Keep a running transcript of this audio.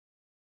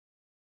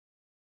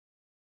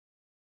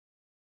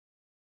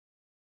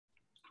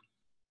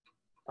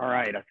All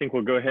right, I think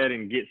we'll go ahead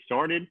and get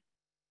started.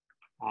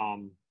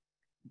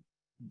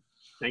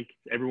 Thanks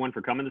everyone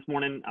for coming this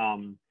morning.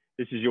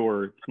 This is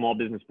your small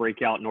business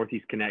breakout,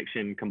 Northeast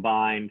Connection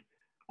combined,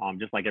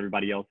 just like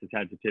everybody else has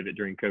had to pivot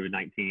during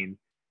COVID-19.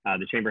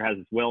 The Chamber has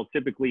as well.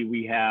 Typically,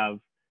 we have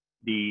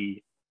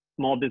the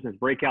small business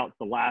breakouts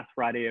the last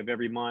Friday of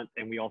every month,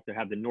 and we also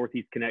have the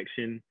Northeast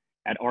Connection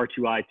at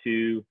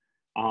R2I2.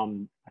 I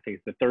think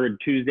it's the third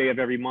Tuesday of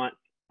every month.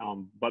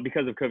 But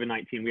because of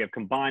COVID-19, we have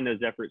combined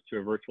those efforts to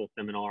a virtual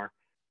seminar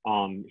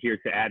here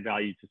to add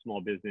value to small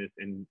business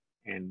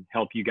and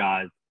help you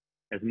guys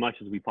as much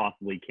as we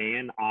possibly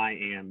can. I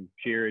am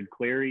Jared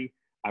Clary.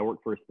 I work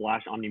for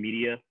Splash Omni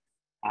Media.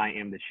 I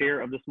am the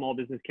chair of the Small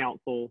Business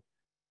Council.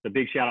 So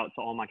big shout out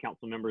to all my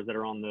council members that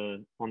are on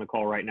the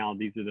call right now.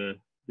 These are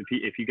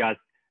if you guys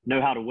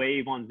know how to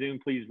wave on Zoom,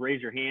 please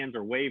raise your hands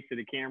or wave to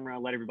the camera.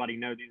 Let everybody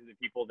know these are the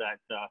people that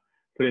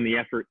put in the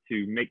effort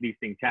to make these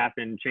things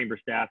happen. Chamber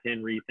staff,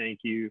 Henry, thank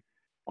you.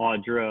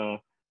 Audra,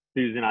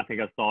 Susan, I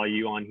think I saw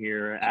you on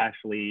here.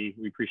 Ashley,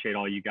 we appreciate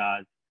all you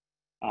guys.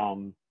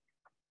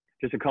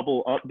 Just a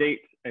couple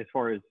updates as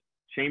far as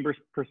Chamber's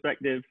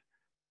perspective.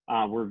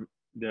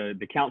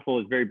 The council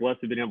is very blessed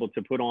to have been able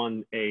to put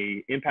on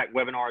a impact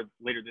webinar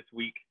later this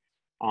week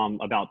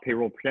about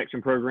payroll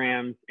protection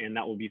programs, and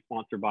that will be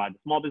sponsored by the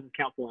Small Business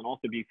Council and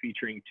also be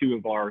featuring two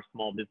of our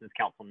Small Business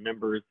Council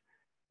members,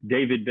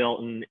 David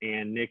Belton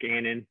and Nick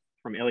Annan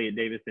from Elliott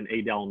Davis and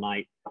Adele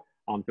Knight.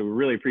 So we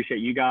really appreciate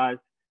you guys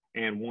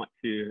and want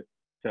to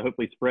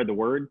hopefully spread the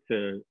word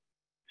to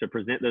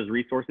present those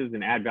resources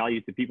and add value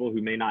to people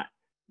who may not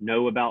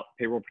know about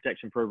payroll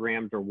protection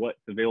programs or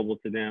what's available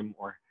to them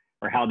or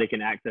how they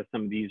can access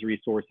some of these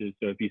resources.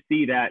 So if you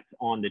see that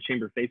on the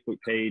Chamber Facebook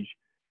page,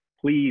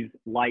 please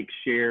like,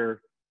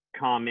 share,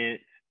 comment,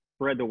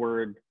 spread the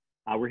word.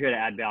 We're here to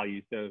add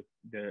value. So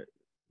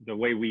the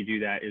way we do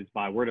that is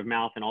by word of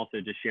mouth and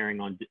also just sharing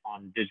on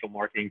digital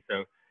marketing.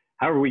 So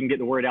however we can get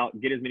the word out,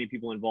 get as many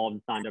people involved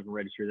and signed up and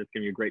registered. That's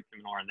going to be a great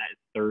seminar, and that is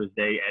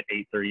Thursday at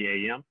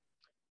 8:30 a.m.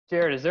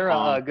 Jared, is there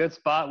a good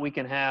spot we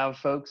can have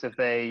folks if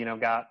they,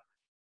 got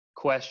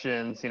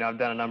questions? I've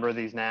done a number of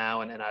these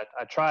now, and I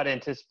try to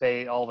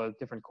anticipate all the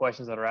different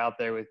questions that are out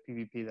there with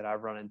PVP that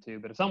I've run into.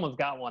 But if someone's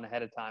got one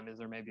ahead of time, is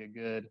there maybe a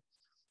good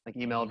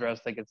email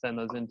address they could send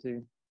those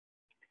into?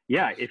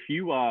 Yeah, if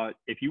you want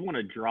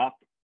to drop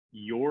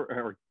your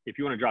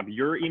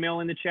email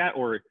in the chat,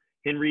 or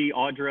Henry,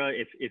 Audra,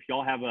 if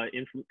y'all have a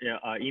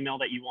email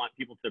that you want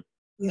people to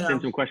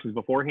send some questions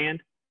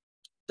beforehand,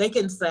 they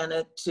can send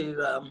it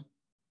to.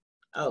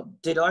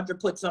 Did Audra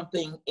put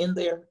something in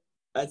there?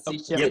 I see.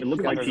 Yeah, it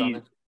looks like she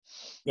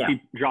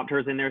dropped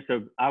hers in there.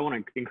 So I want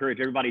to encourage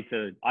everybody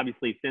to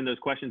obviously send those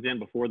questions in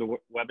before the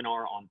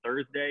webinar on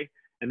Thursday,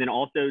 and then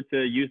also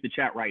to use the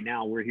chat right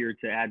now. We're here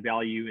to add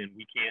value, and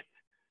we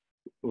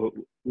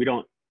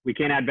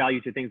can't add value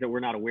to things that we're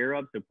not aware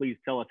of. So please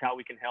tell us how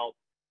we can help.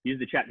 Use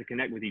the chat to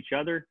connect with each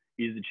other.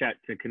 Use the chat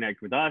to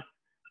connect with us.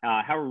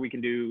 However we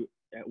can do,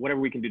 whatever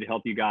we can do to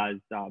help you guys,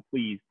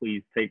 please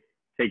take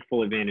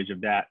full advantage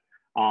of that.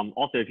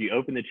 Also, if you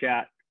open the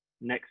chat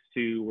next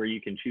to where you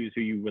can choose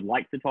who you would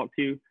like to talk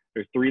to,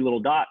 there's 3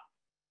 little dots.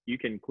 You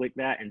can click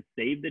that and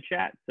save the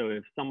chat. So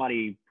if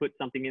somebody puts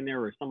something in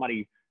there or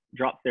somebody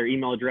drops their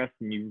email address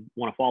and you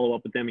want to follow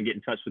up with them and get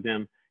in touch with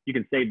them, you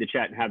can save the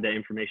chat and have that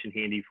information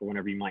handy for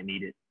whenever you might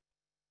need it.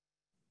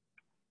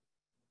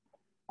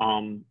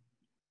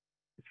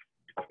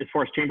 As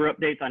far as Chamber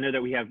updates, I know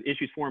that we have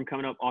Issues Forum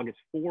coming up August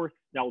 4th.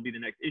 That will be the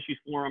next Issues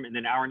Forum, and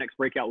then our next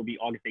breakout will be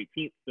August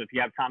 18th. So if you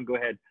have time, go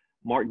ahead,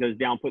 mark those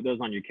down, put those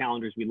on your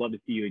calendars. We'd love to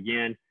see you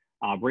again.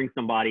 Bring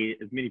somebody,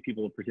 as many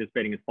people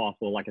participating as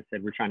possible. Like I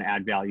said, we're trying to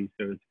add value,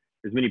 so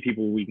as many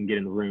people we can get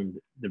in the room,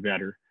 the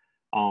better.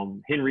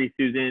 Henry,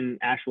 Susan,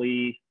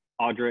 Ashley,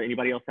 Audra,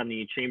 anybody else have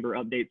any Chamber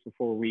updates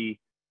before we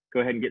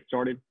go ahead and get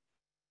started?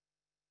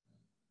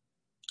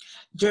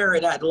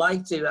 Jared, I'd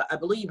like to, I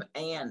believe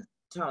Ann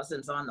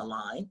Thompson's on the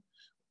line.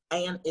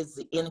 Ann is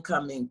the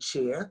incoming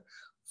chair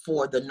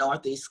for the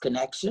Northeast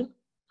Connection.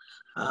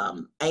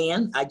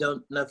 Ann, I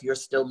don't know if you're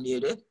still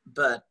muted,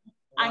 but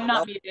I'm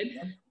not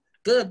muted.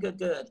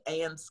 Good.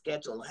 Ann's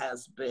schedule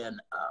has been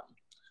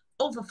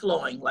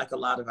overflowing like a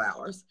lot of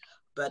ours,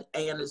 but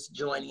Ann is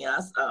joining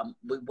us.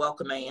 We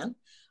welcome Ann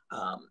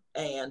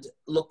and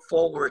look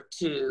forward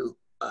to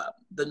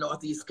the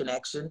Northeast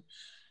Connection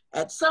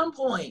at some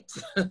point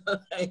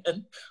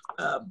and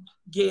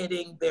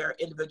getting their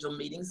individual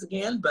meetings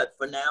again. But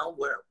for now,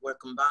 we're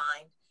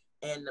combined,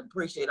 and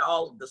appreciate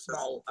all of the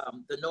small,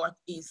 the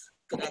Northeast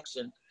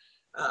Connection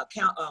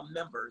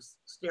members,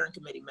 steering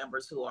committee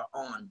members who are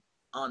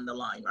on the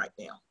line right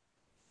now.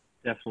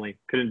 Definitely.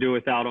 Couldn't do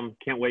without them.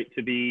 Can't wait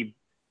to be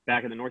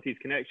back in the Northeast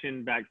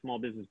Connection, back small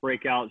business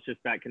breakouts,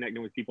 just back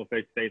connecting with people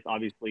face to face,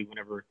 obviously,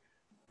 whenever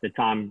the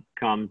time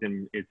comes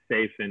and it's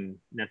safe and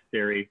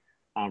necessary.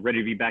 Ready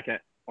to be back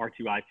at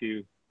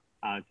R2I2,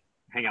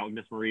 hang out with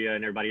Miss Maria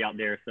and everybody out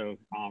there. So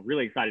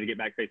really excited to get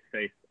back face to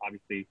face,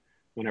 obviously,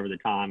 whenever the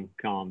time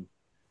comes.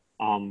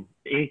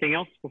 Anything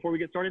else before we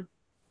get started?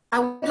 I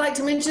would like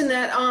to mention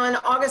that on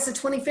August the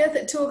 25th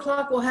at 2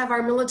 o'clock, we'll have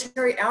our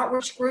military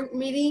outreach group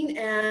meeting,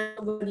 and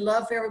we would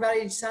love for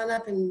everybody to sign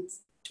up and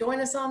join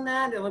us on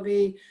that. It'll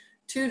be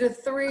 2 to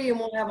 3, and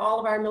we'll have all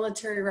of our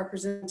military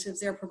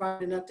representatives there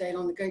providing an update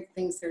on the great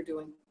things they're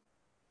doing.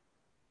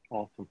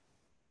 Awesome.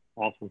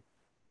 Awesome.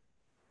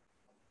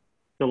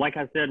 So like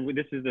I said,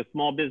 this is the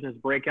Small Business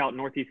Breakout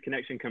Northeast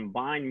Connection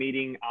combined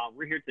meeting.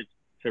 We're here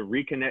to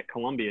reconnect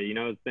Columbia. You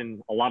know, it's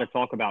been a lot of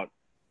talk about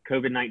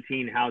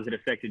COVID-19, how has it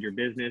affected your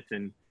business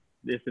and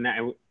this and that,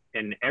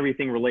 and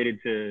everything related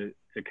to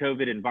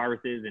COVID and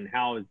viruses, and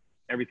how is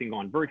everything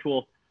gone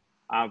virtual.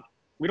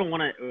 We don't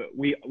want to,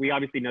 we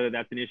obviously know that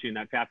that's an issue and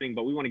that's happening,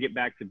 but we want to get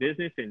back to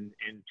business and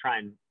try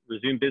and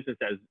resume business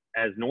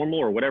as normal,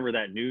 or whatever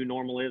that new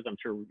normal is. I'm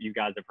sure you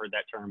guys have heard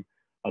that term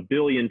a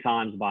billion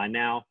times by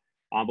now,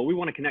 but we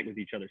want to connect with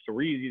each other. So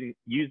we're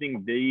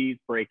using these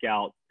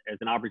breakouts as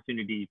an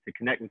opportunity to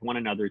connect with one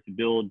another, to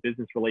build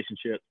business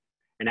relationships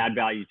and add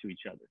value to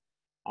each other.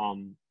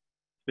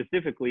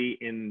 Specifically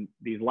in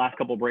these last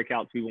couple of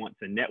breakouts, we want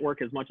to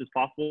network as much as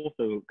possible.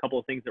 So a couple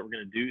of things that we're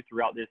going to do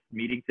throughout this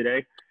meeting today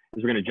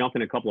is we're going to jump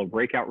in a couple of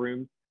breakout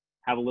rooms,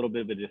 have a little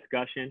bit of a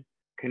discussion,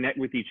 connect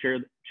with each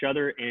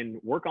other, and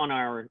work on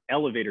our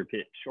elevator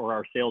pitch or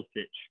our sales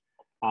pitch.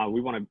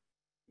 We want to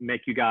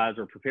make you guys,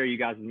 or prepare you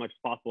guys as much as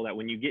possible, that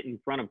when you get in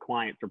front of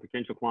clients or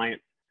potential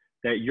clients,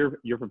 that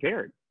you're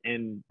prepared.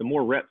 And the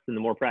more reps and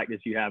the more practice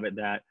you have at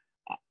that,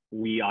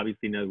 we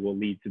obviously know will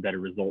lead to better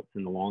results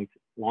in the long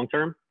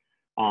term.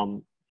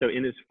 So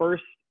in this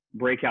first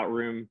breakout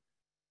room,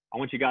 I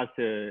want you guys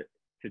to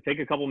take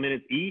a couple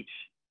minutes each,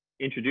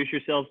 introduce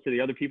yourselves to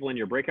the other people in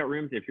your breakout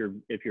rooms. If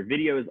your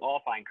video is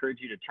off, I encourage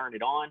you to turn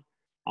it on.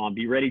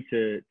 Be ready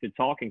to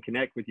talk and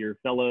connect with your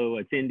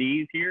fellow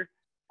attendees here.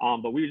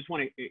 But we just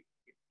want to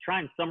try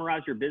and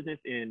summarize your business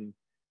in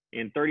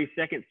 30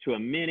 seconds to a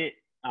minute,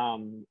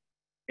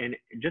 and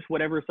just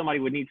whatever somebody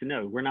would need to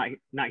know. We're not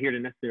here to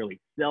necessarily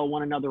sell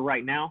one another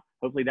right now.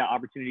 Hopefully that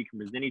opportunity can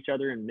present each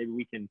other, and maybe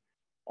we can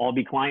all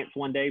be clients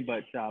one day.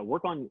 But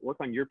work on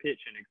your pitch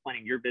and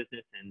explaining your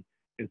business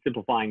and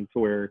simplifying to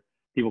where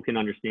people can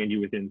understand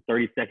you within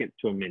 30 seconds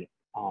to a minute.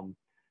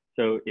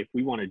 So if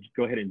we want to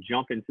go ahead and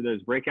jump into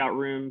those breakout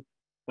rooms,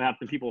 we'll have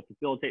some people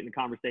facilitating the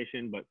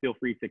conversation, but feel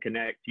free to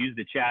connect, use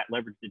the chat,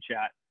 leverage the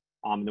chat,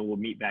 and then we'll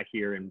meet back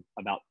here in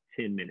about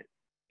 10 minutes.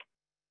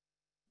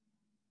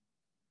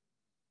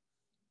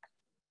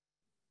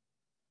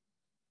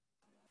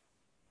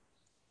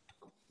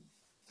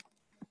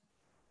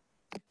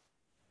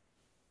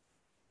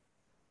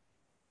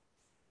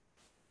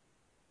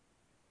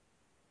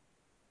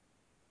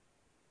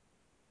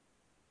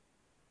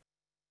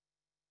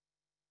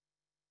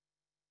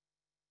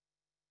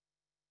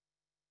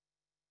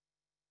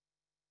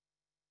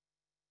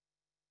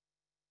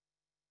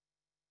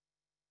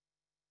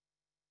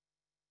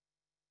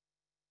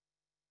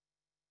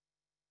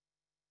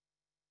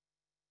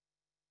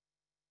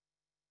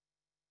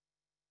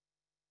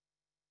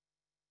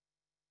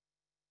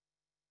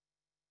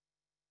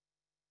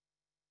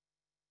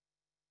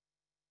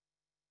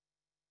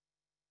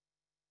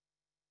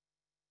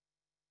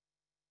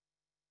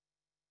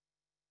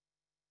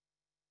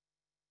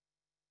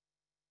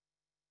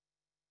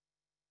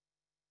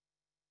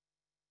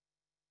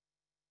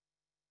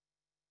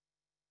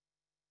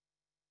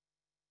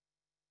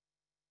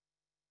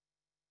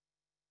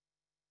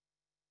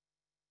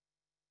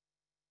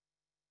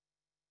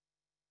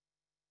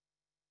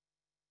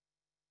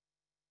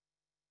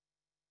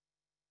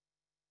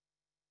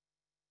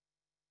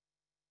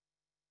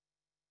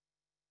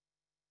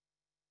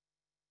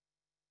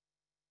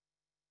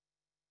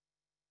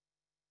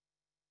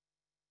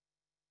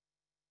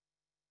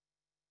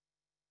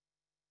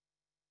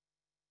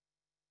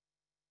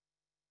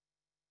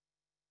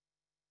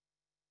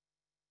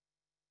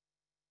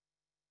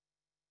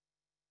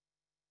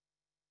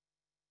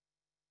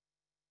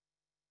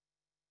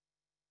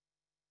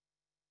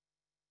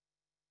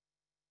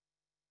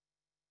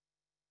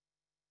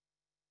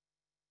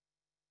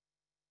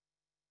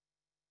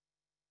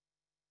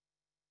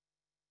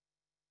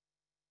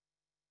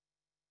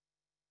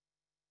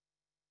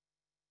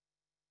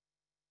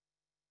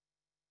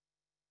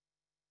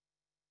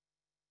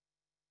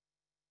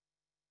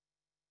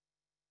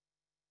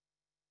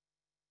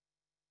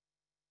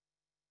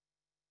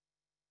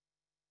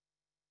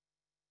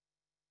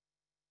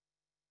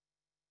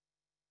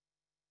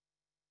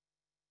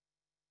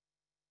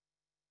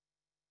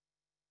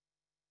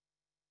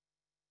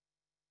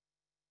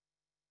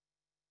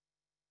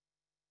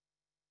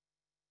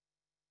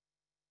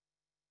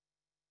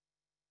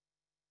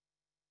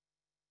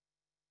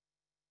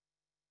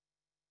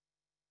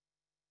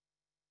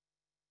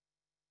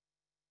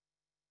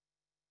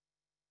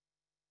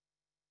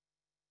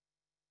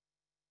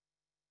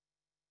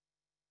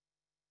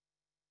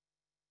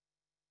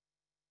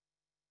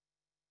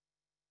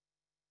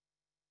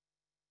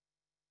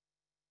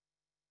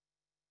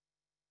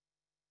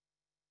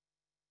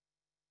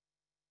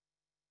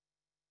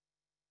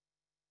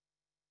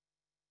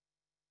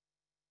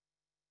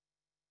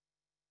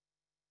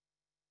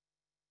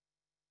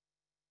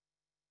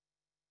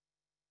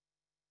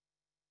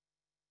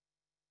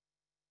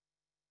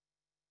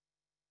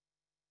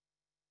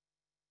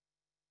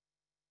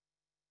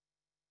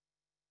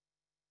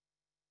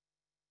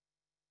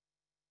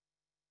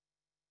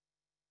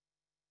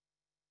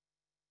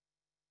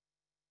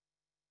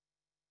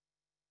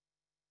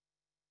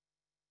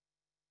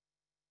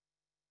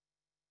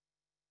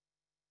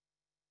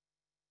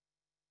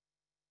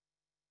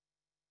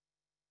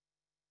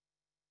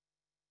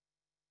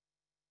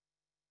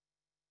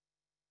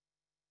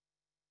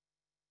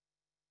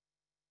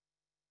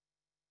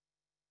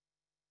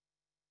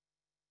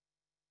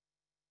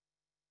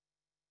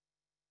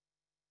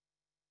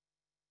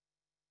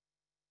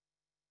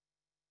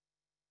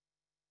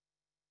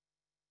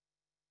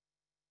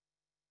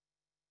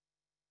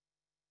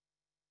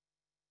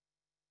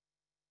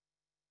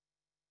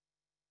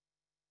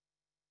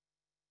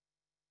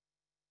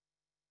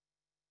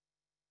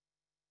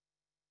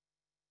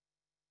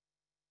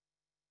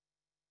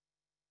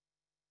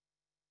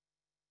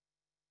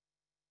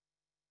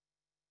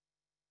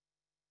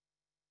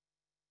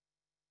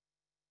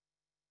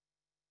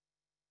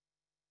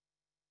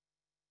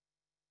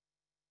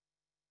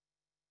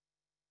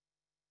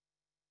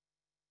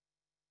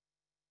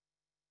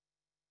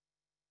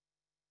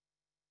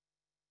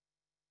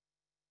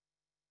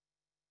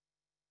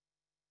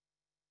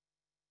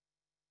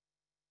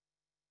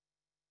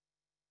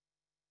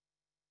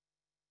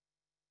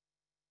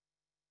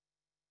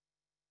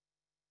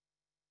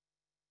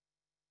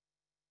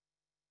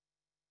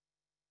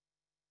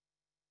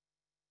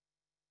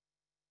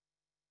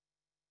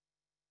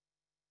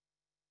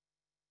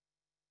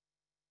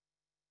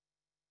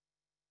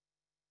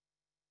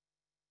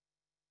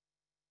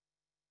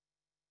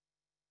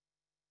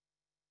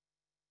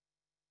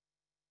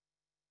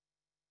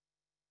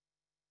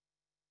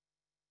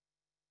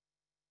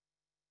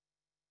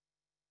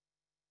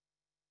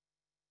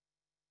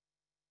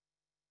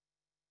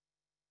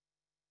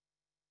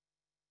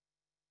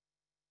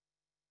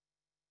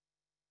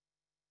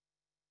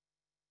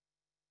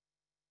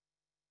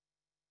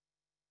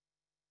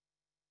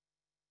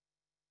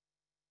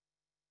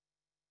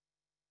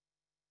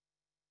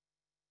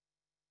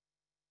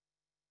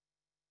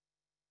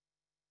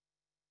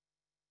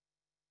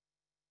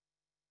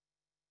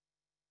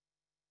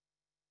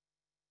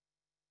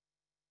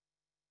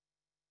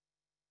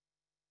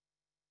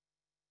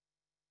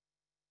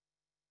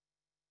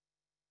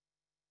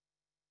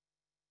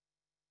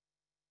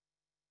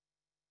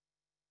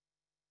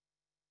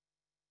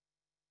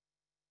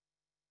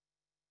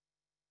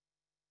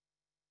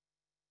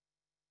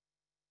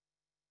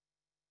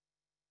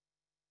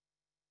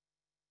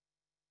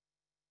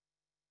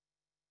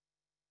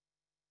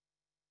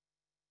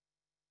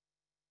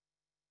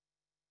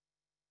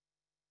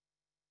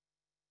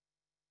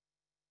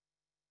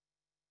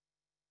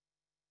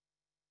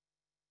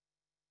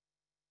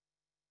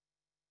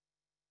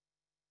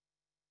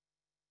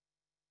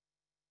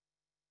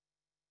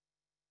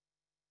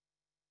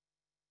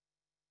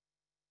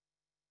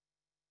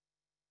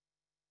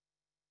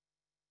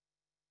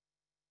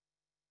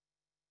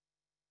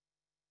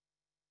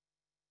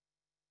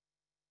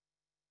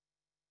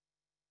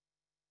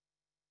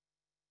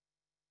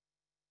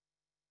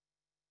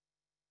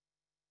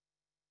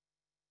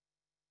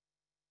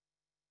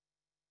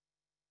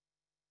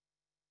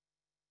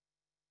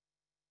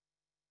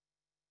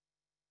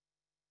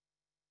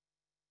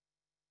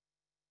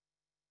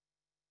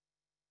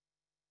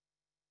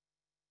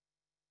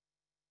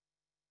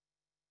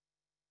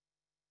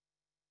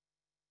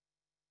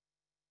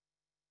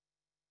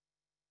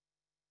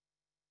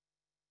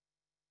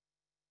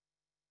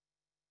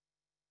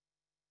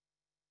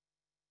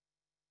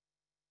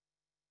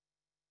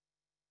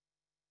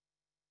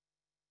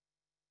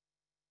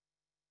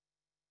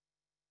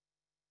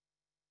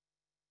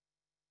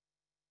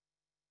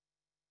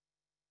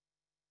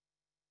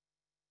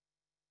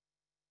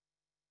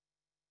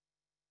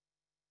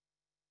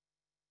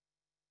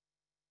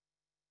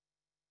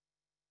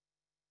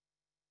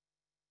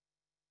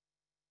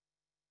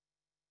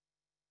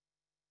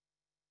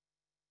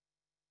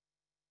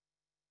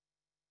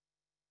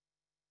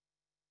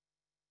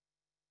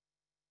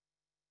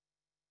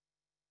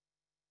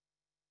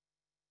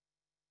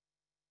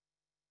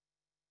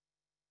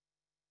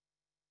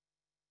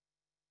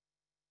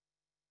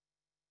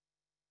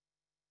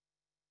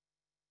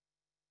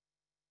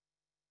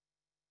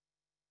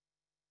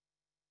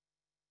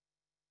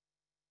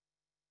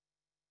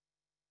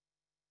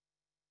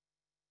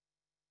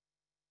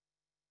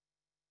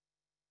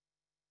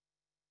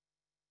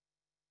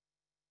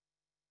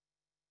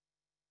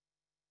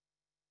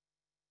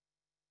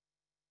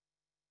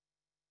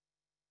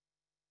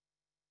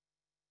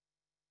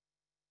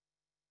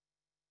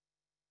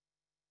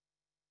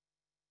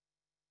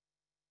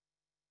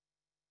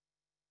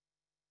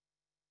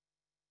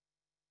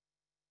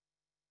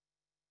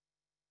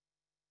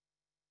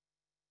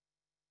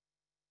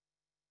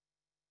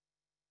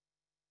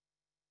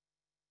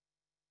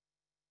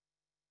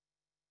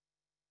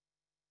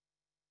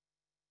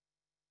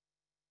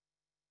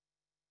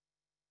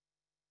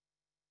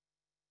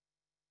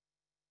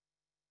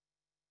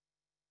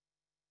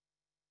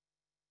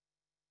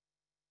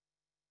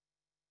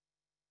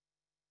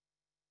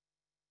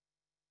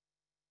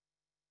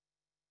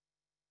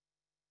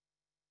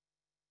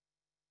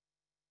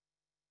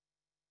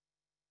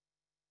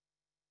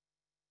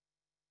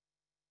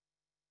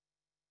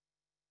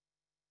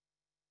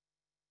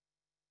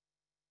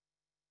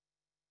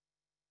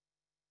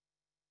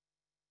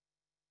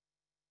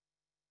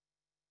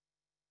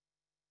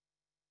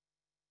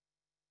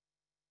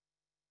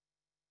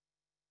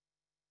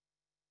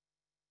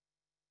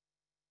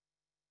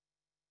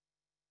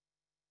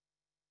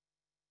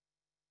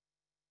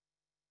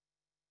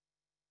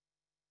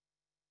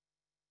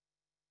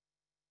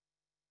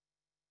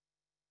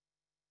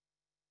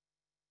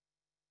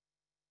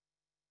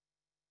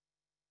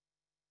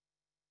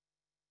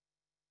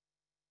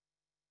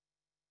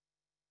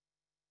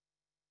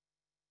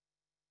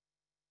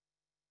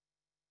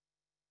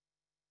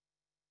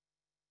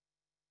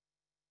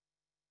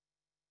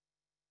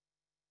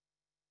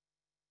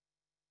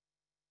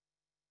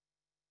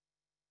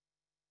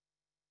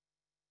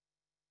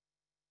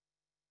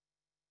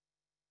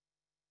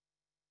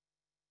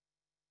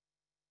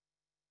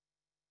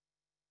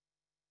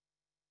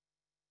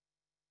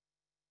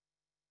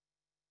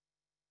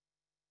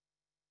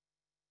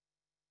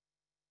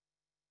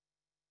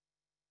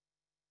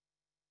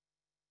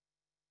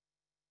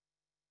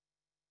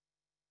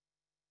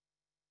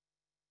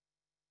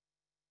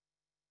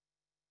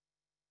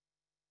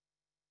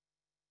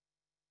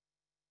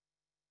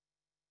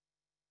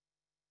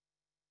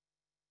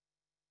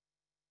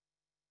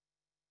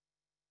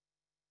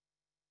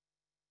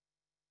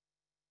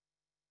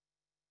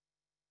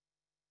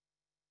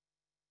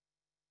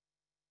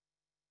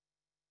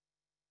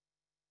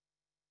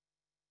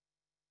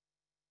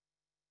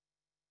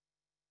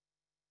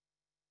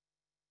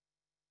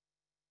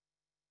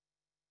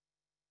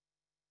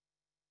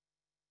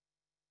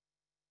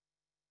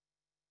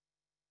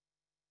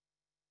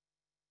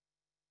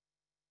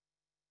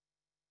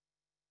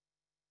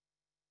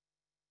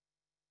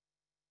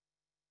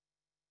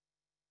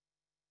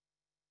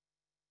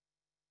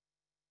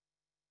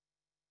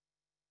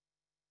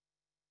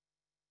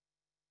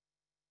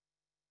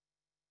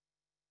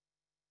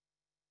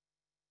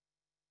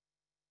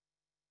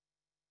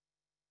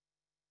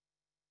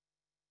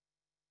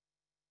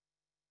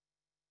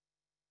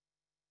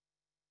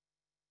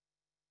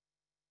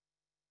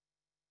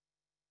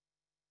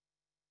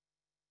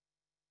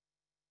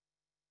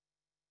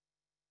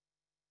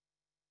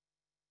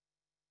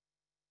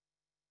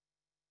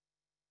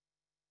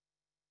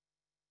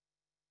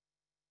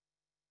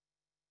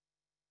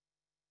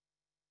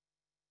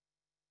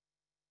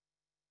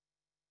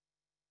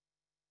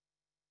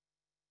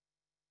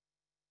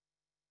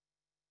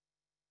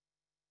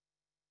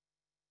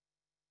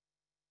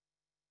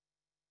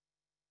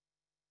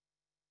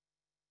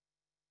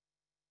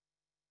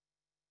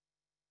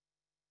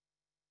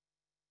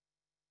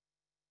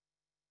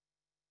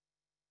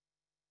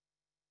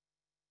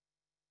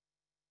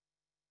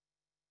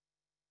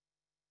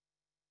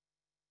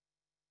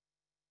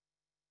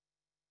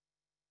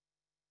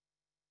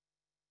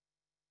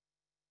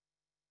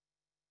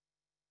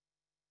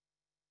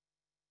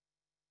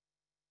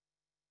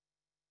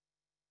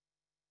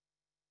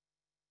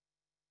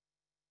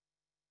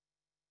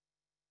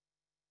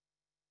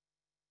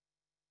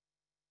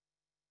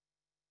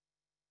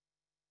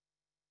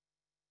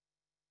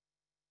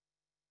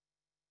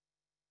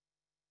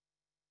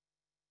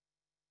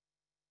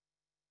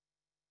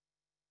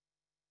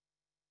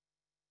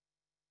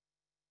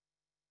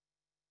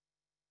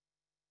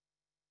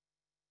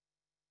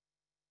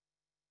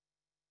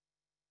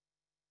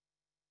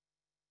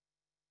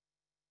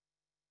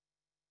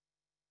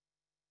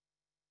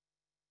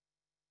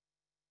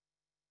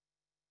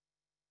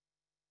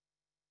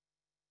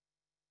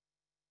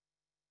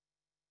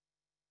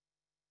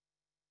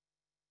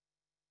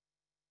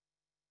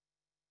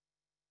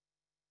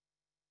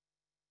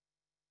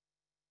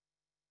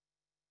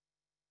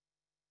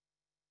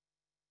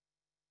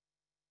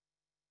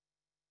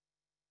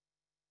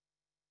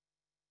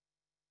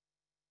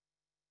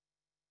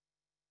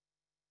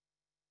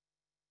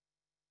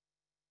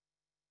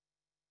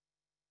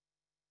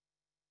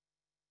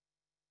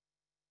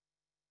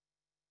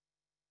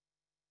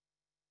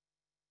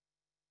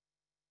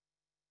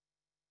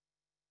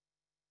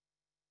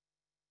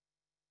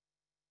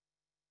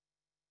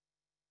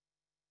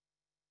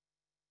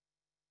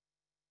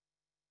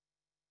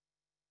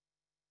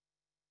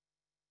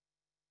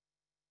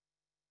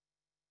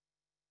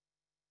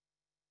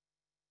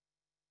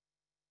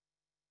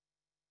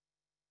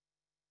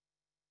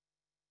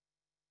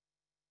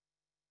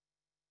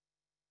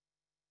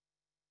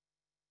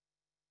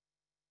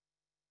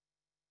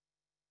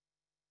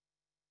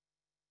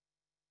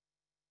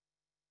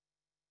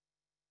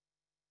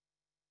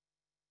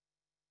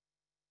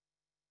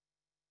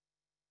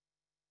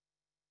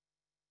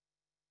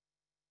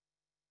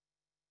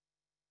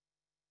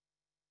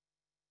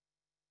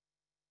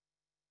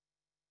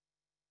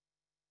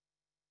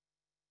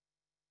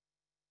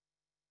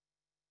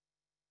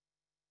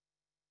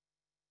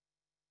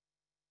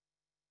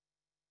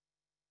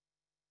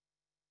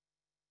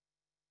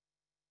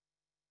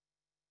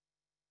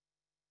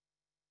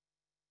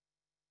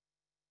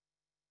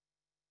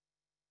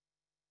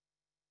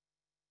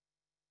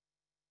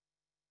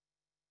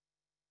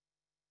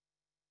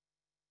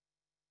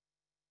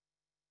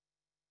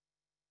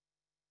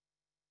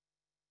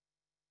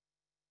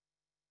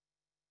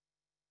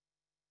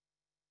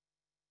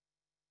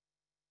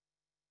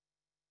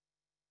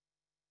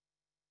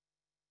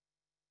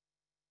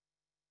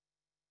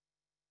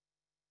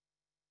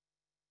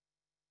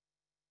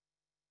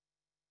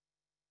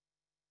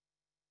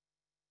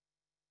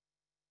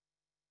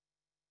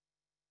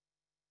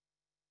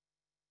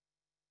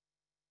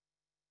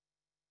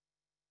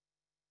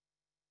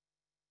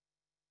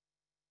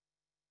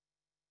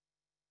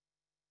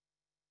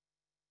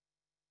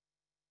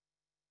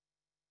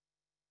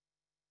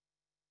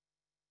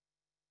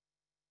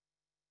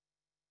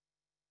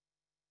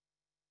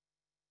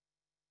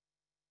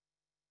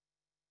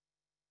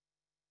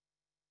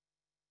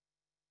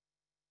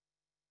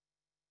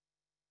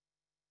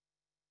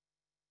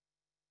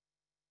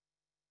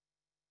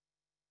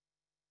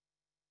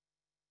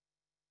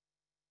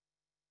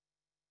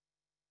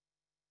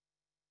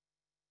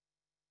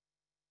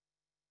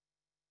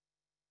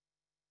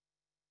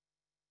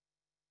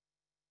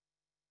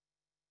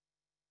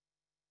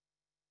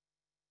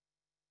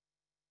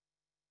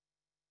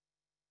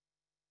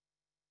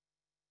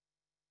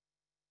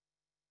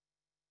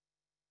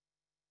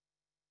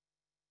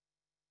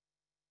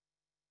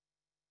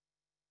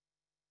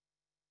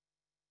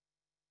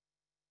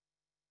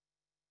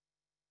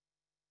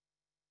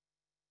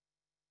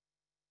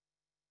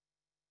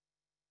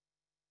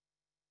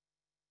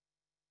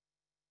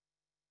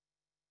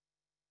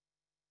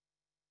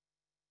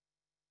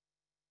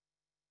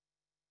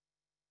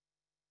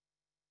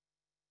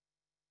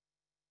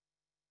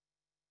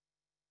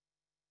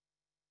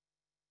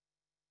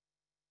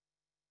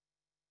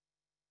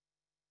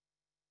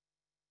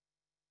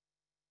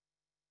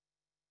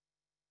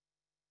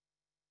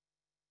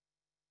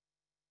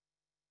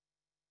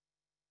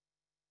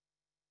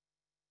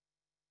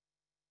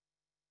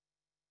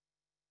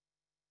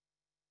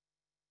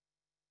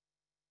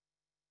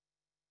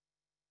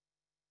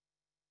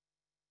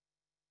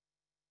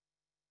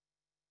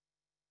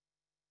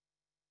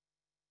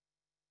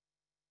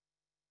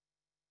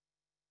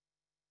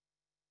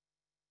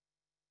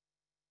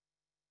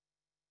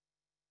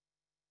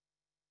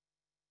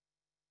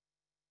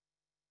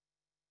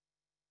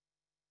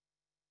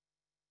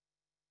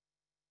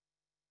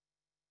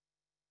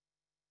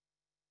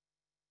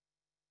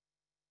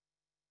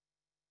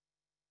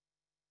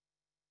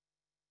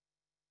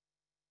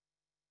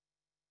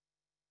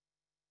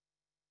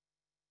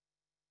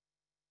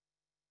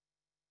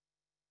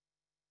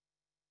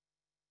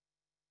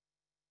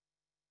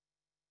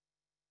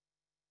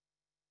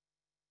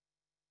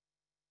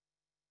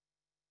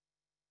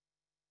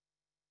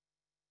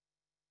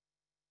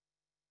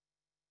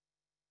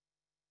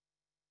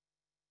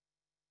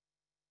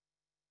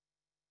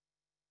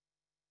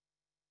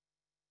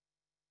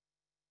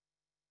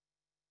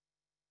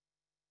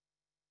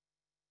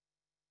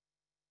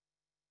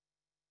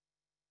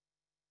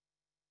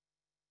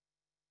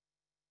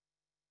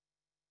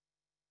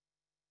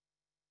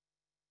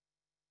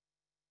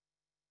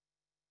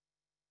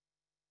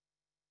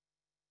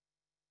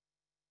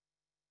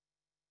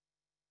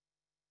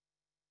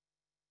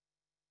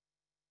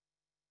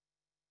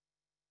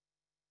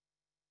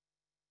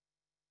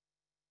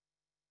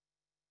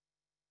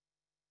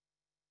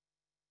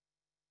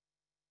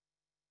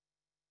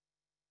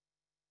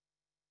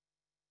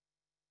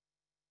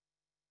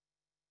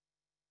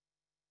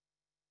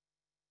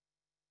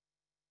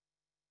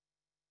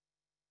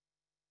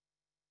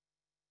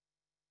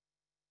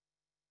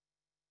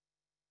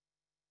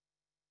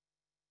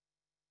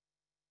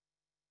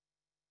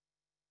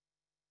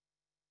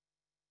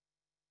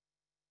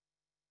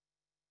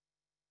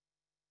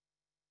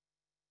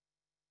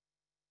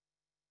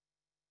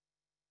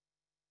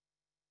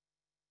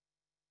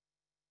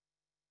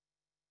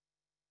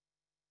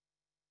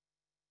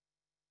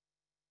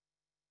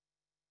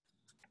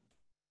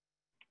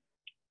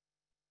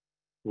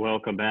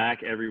 Welcome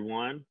back,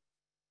 everyone.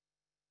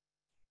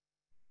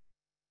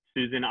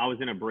 Susan, I was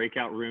in a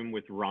breakout room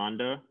with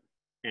Rhonda,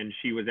 and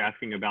she was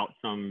asking about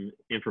some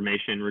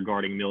information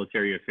regarding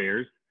military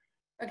affairs.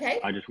 Okay.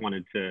 I just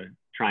wanted to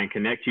try and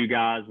connect you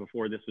guys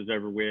before this was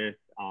over with.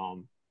 I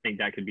think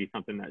that could be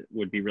something that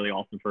would be really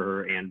awesome for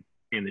her and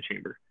the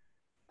chamber.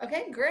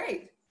 Okay,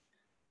 great.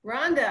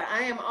 Rhonda,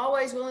 I am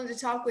always willing to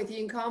talk with you.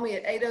 You can call me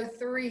at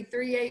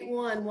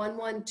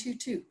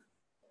 803-381-1122.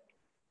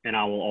 And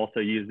I will also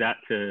use that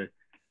to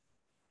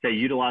say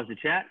utilize the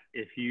chat.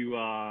 If you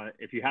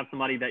have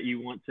somebody that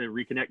you want to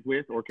reconnect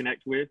with or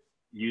connect with,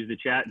 use the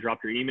chat,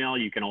 drop your email.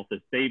 You can also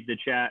save the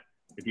chat.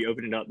 If you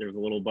open it up, there's a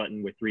little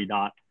button with 3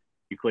 dots.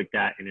 You click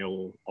that and it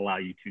will allow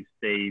you to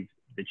save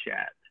the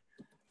chat.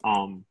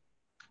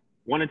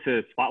 Wanted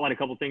to spotlight a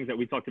couple things that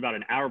we talked about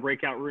in our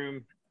breakout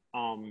room.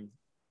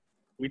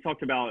 We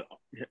talked about,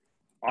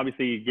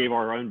 obviously gave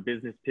our own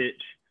business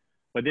pitch,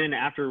 but then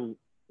after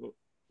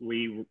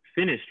we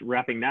finished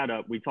wrapping that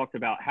up, we talked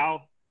about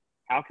how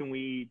can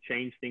we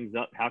change things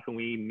up? How can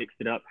we mix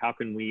it up? How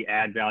can we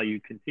add value,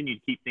 continue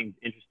to keep things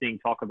interesting,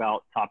 talk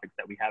about topics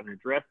that we haven't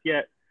addressed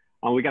yet?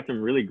 We got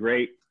some really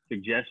great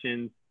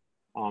suggestions,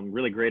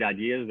 really great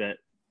ideas that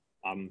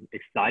I'm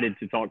excited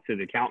to talk to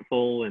the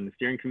council and the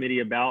steering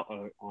committee about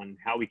on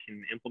how we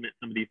can implement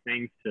some of these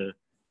things to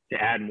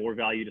add more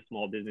value to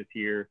small business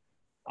here.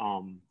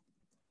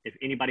 If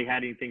anybody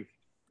had anything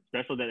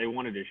special that they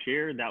wanted to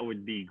share, that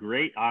would be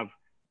great.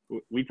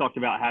 We talked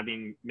about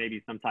having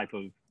maybe some type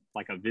of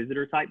like a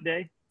visitor type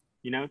day,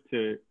 you know,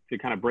 to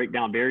kind of break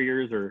down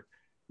barriers, or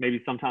maybe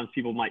sometimes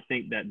people might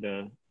think that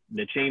the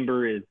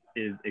chamber is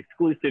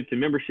exclusive to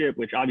membership,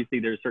 which obviously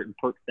there's certain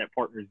perks that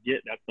partners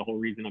get. That's the whole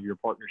reason of your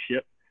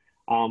partnership.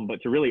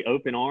 But to really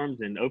open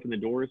arms and open the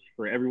doors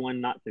for everyone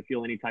not to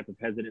feel any type of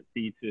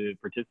hesitancy to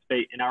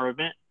participate in our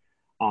event.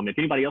 If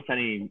anybody else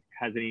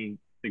has any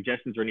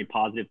suggestions or any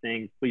positive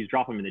things, please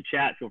drop them in the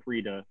chat. Feel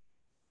free to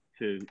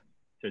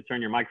turn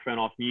your microphone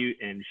off mute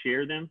and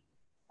share them.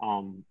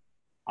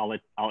 I'll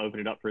open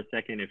it up for a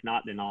second. If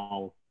not, then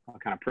I'll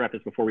kind of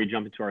preface before we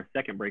jump into our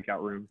second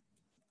breakout room.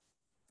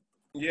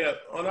 Yeah,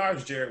 on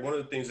ours, Jared, one of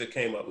the things that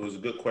came up, it was a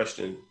good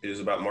question, is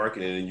about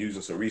marketing and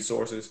using some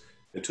resources.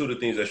 And two of the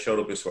things that showed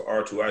up is for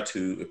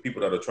R2I2, if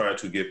people that are trying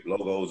to get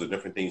logos or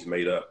different things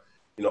made up.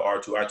 You know,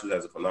 R2I2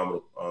 has a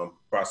phenomenal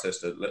process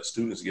to let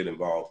students get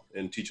involved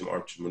and teach them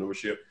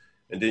entrepreneurship.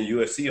 And then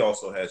USC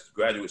also has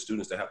graduate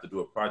students that have to do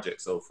a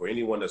project. So for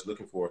anyone that's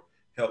looking for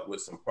help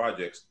with some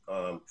projects,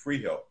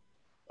 free help,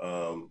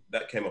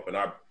 that came up in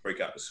our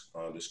breakout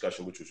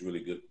discussion, which was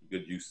really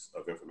good use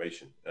of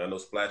information. And I know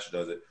Splash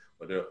does it,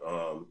 but there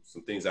are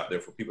some things out there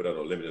for people that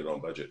are limited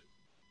on budget.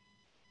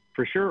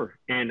 For sure.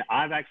 And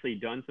I've actually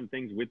done some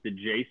things with the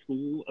J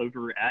School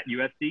over at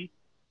USC.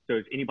 So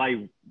if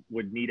anybody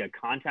would need a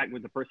contact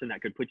with the person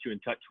that could put you in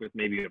touch with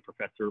maybe a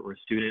professor or a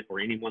student or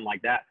anyone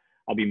like that,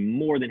 I'll be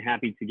more than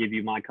happy to give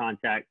you my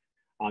contact.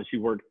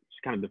 She's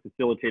kind of the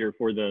facilitator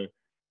for the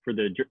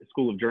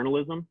School of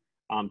Journalism.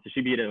 So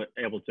she'd be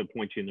able to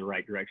point you in the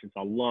right direction.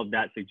 So I love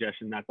that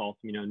suggestion. That's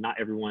awesome. You know, not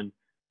everyone,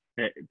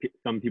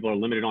 some people are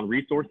limited on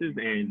resources,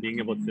 and being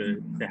able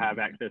to have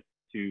access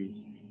to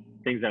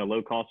things at a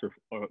low cost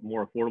or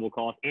more affordable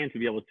cost, and to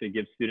be able to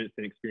give students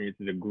an experience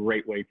is a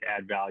great way to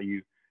add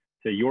value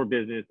to your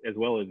business as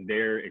well as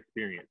their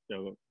experience.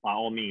 So by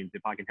all means,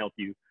 if I can help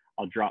you,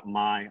 I'll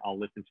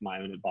listen to my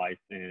own advice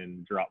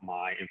and drop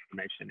my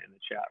information in the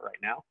chat right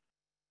now.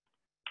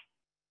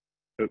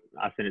 Oops,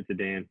 I sent it to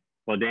Dan.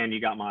 Well, Dan, you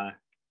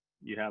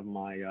have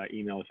my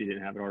email if you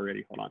didn't have it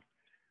already. Hold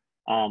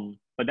on.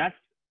 But that's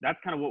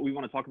kind of what we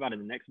want to talk about in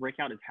the next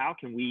breakout, is how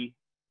can we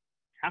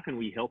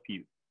help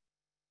you?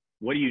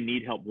 What do you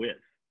need help with?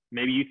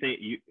 Maybe you think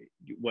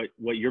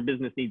what your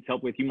business needs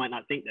help with. You might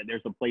not think that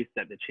there's a place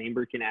that the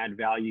chamber can add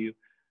value,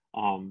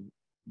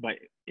 but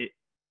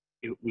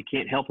we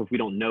can't help if we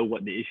don't know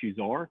what the issues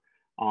are.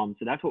 So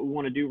that's what we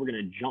want to do. We're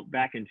going to jump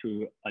back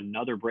into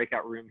another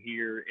breakout room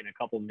here in a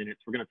couple of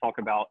minutes. We're going to talk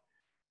about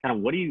kind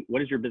of what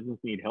does your business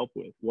need help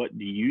with? What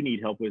do you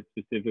need help with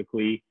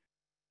specifically?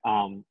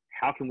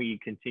 How can we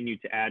continue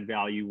to add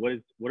value?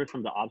 What are some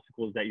of the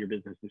obstacles that your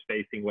business is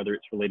facing, whether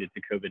it's related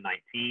to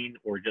COVID-19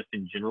 or just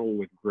in general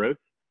with growth?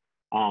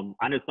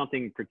 I know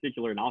something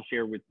particular, and I'll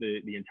share with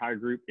the entire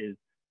group, is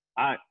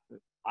I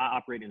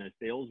operate in a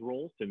sales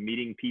role. So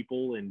meeting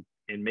people and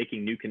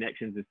making new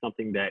connections is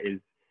something that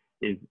is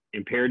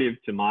imperative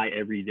to my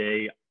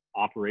everyday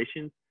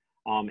operations.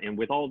 And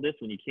with all of this,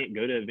 when you can't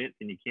go to events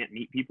and you can't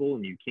meet people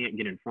and you can't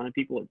get in front of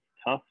people, it's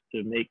tough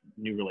to make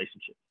new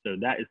relationships. So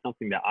that is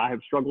something that I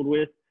have struggled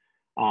with.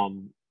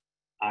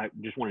 I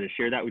just wanted to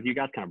share that with you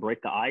guys, kind of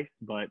break the ice.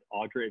 But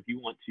Audra, if you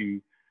want to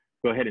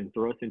go ahead and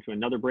throw us into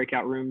another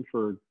breakout room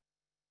for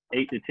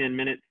 8 to 10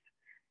 minutes,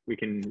 we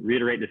can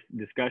reiterate this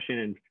discussion,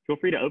 and feel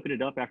free to open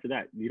it up after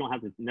that. You don't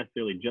have to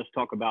necessarily just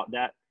talk about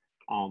that.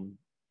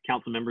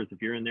 Council members,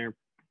 if you're in there,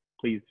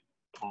 please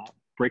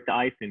break the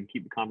ice and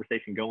keep the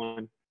conversation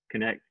going.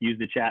 Connect, use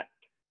the chat.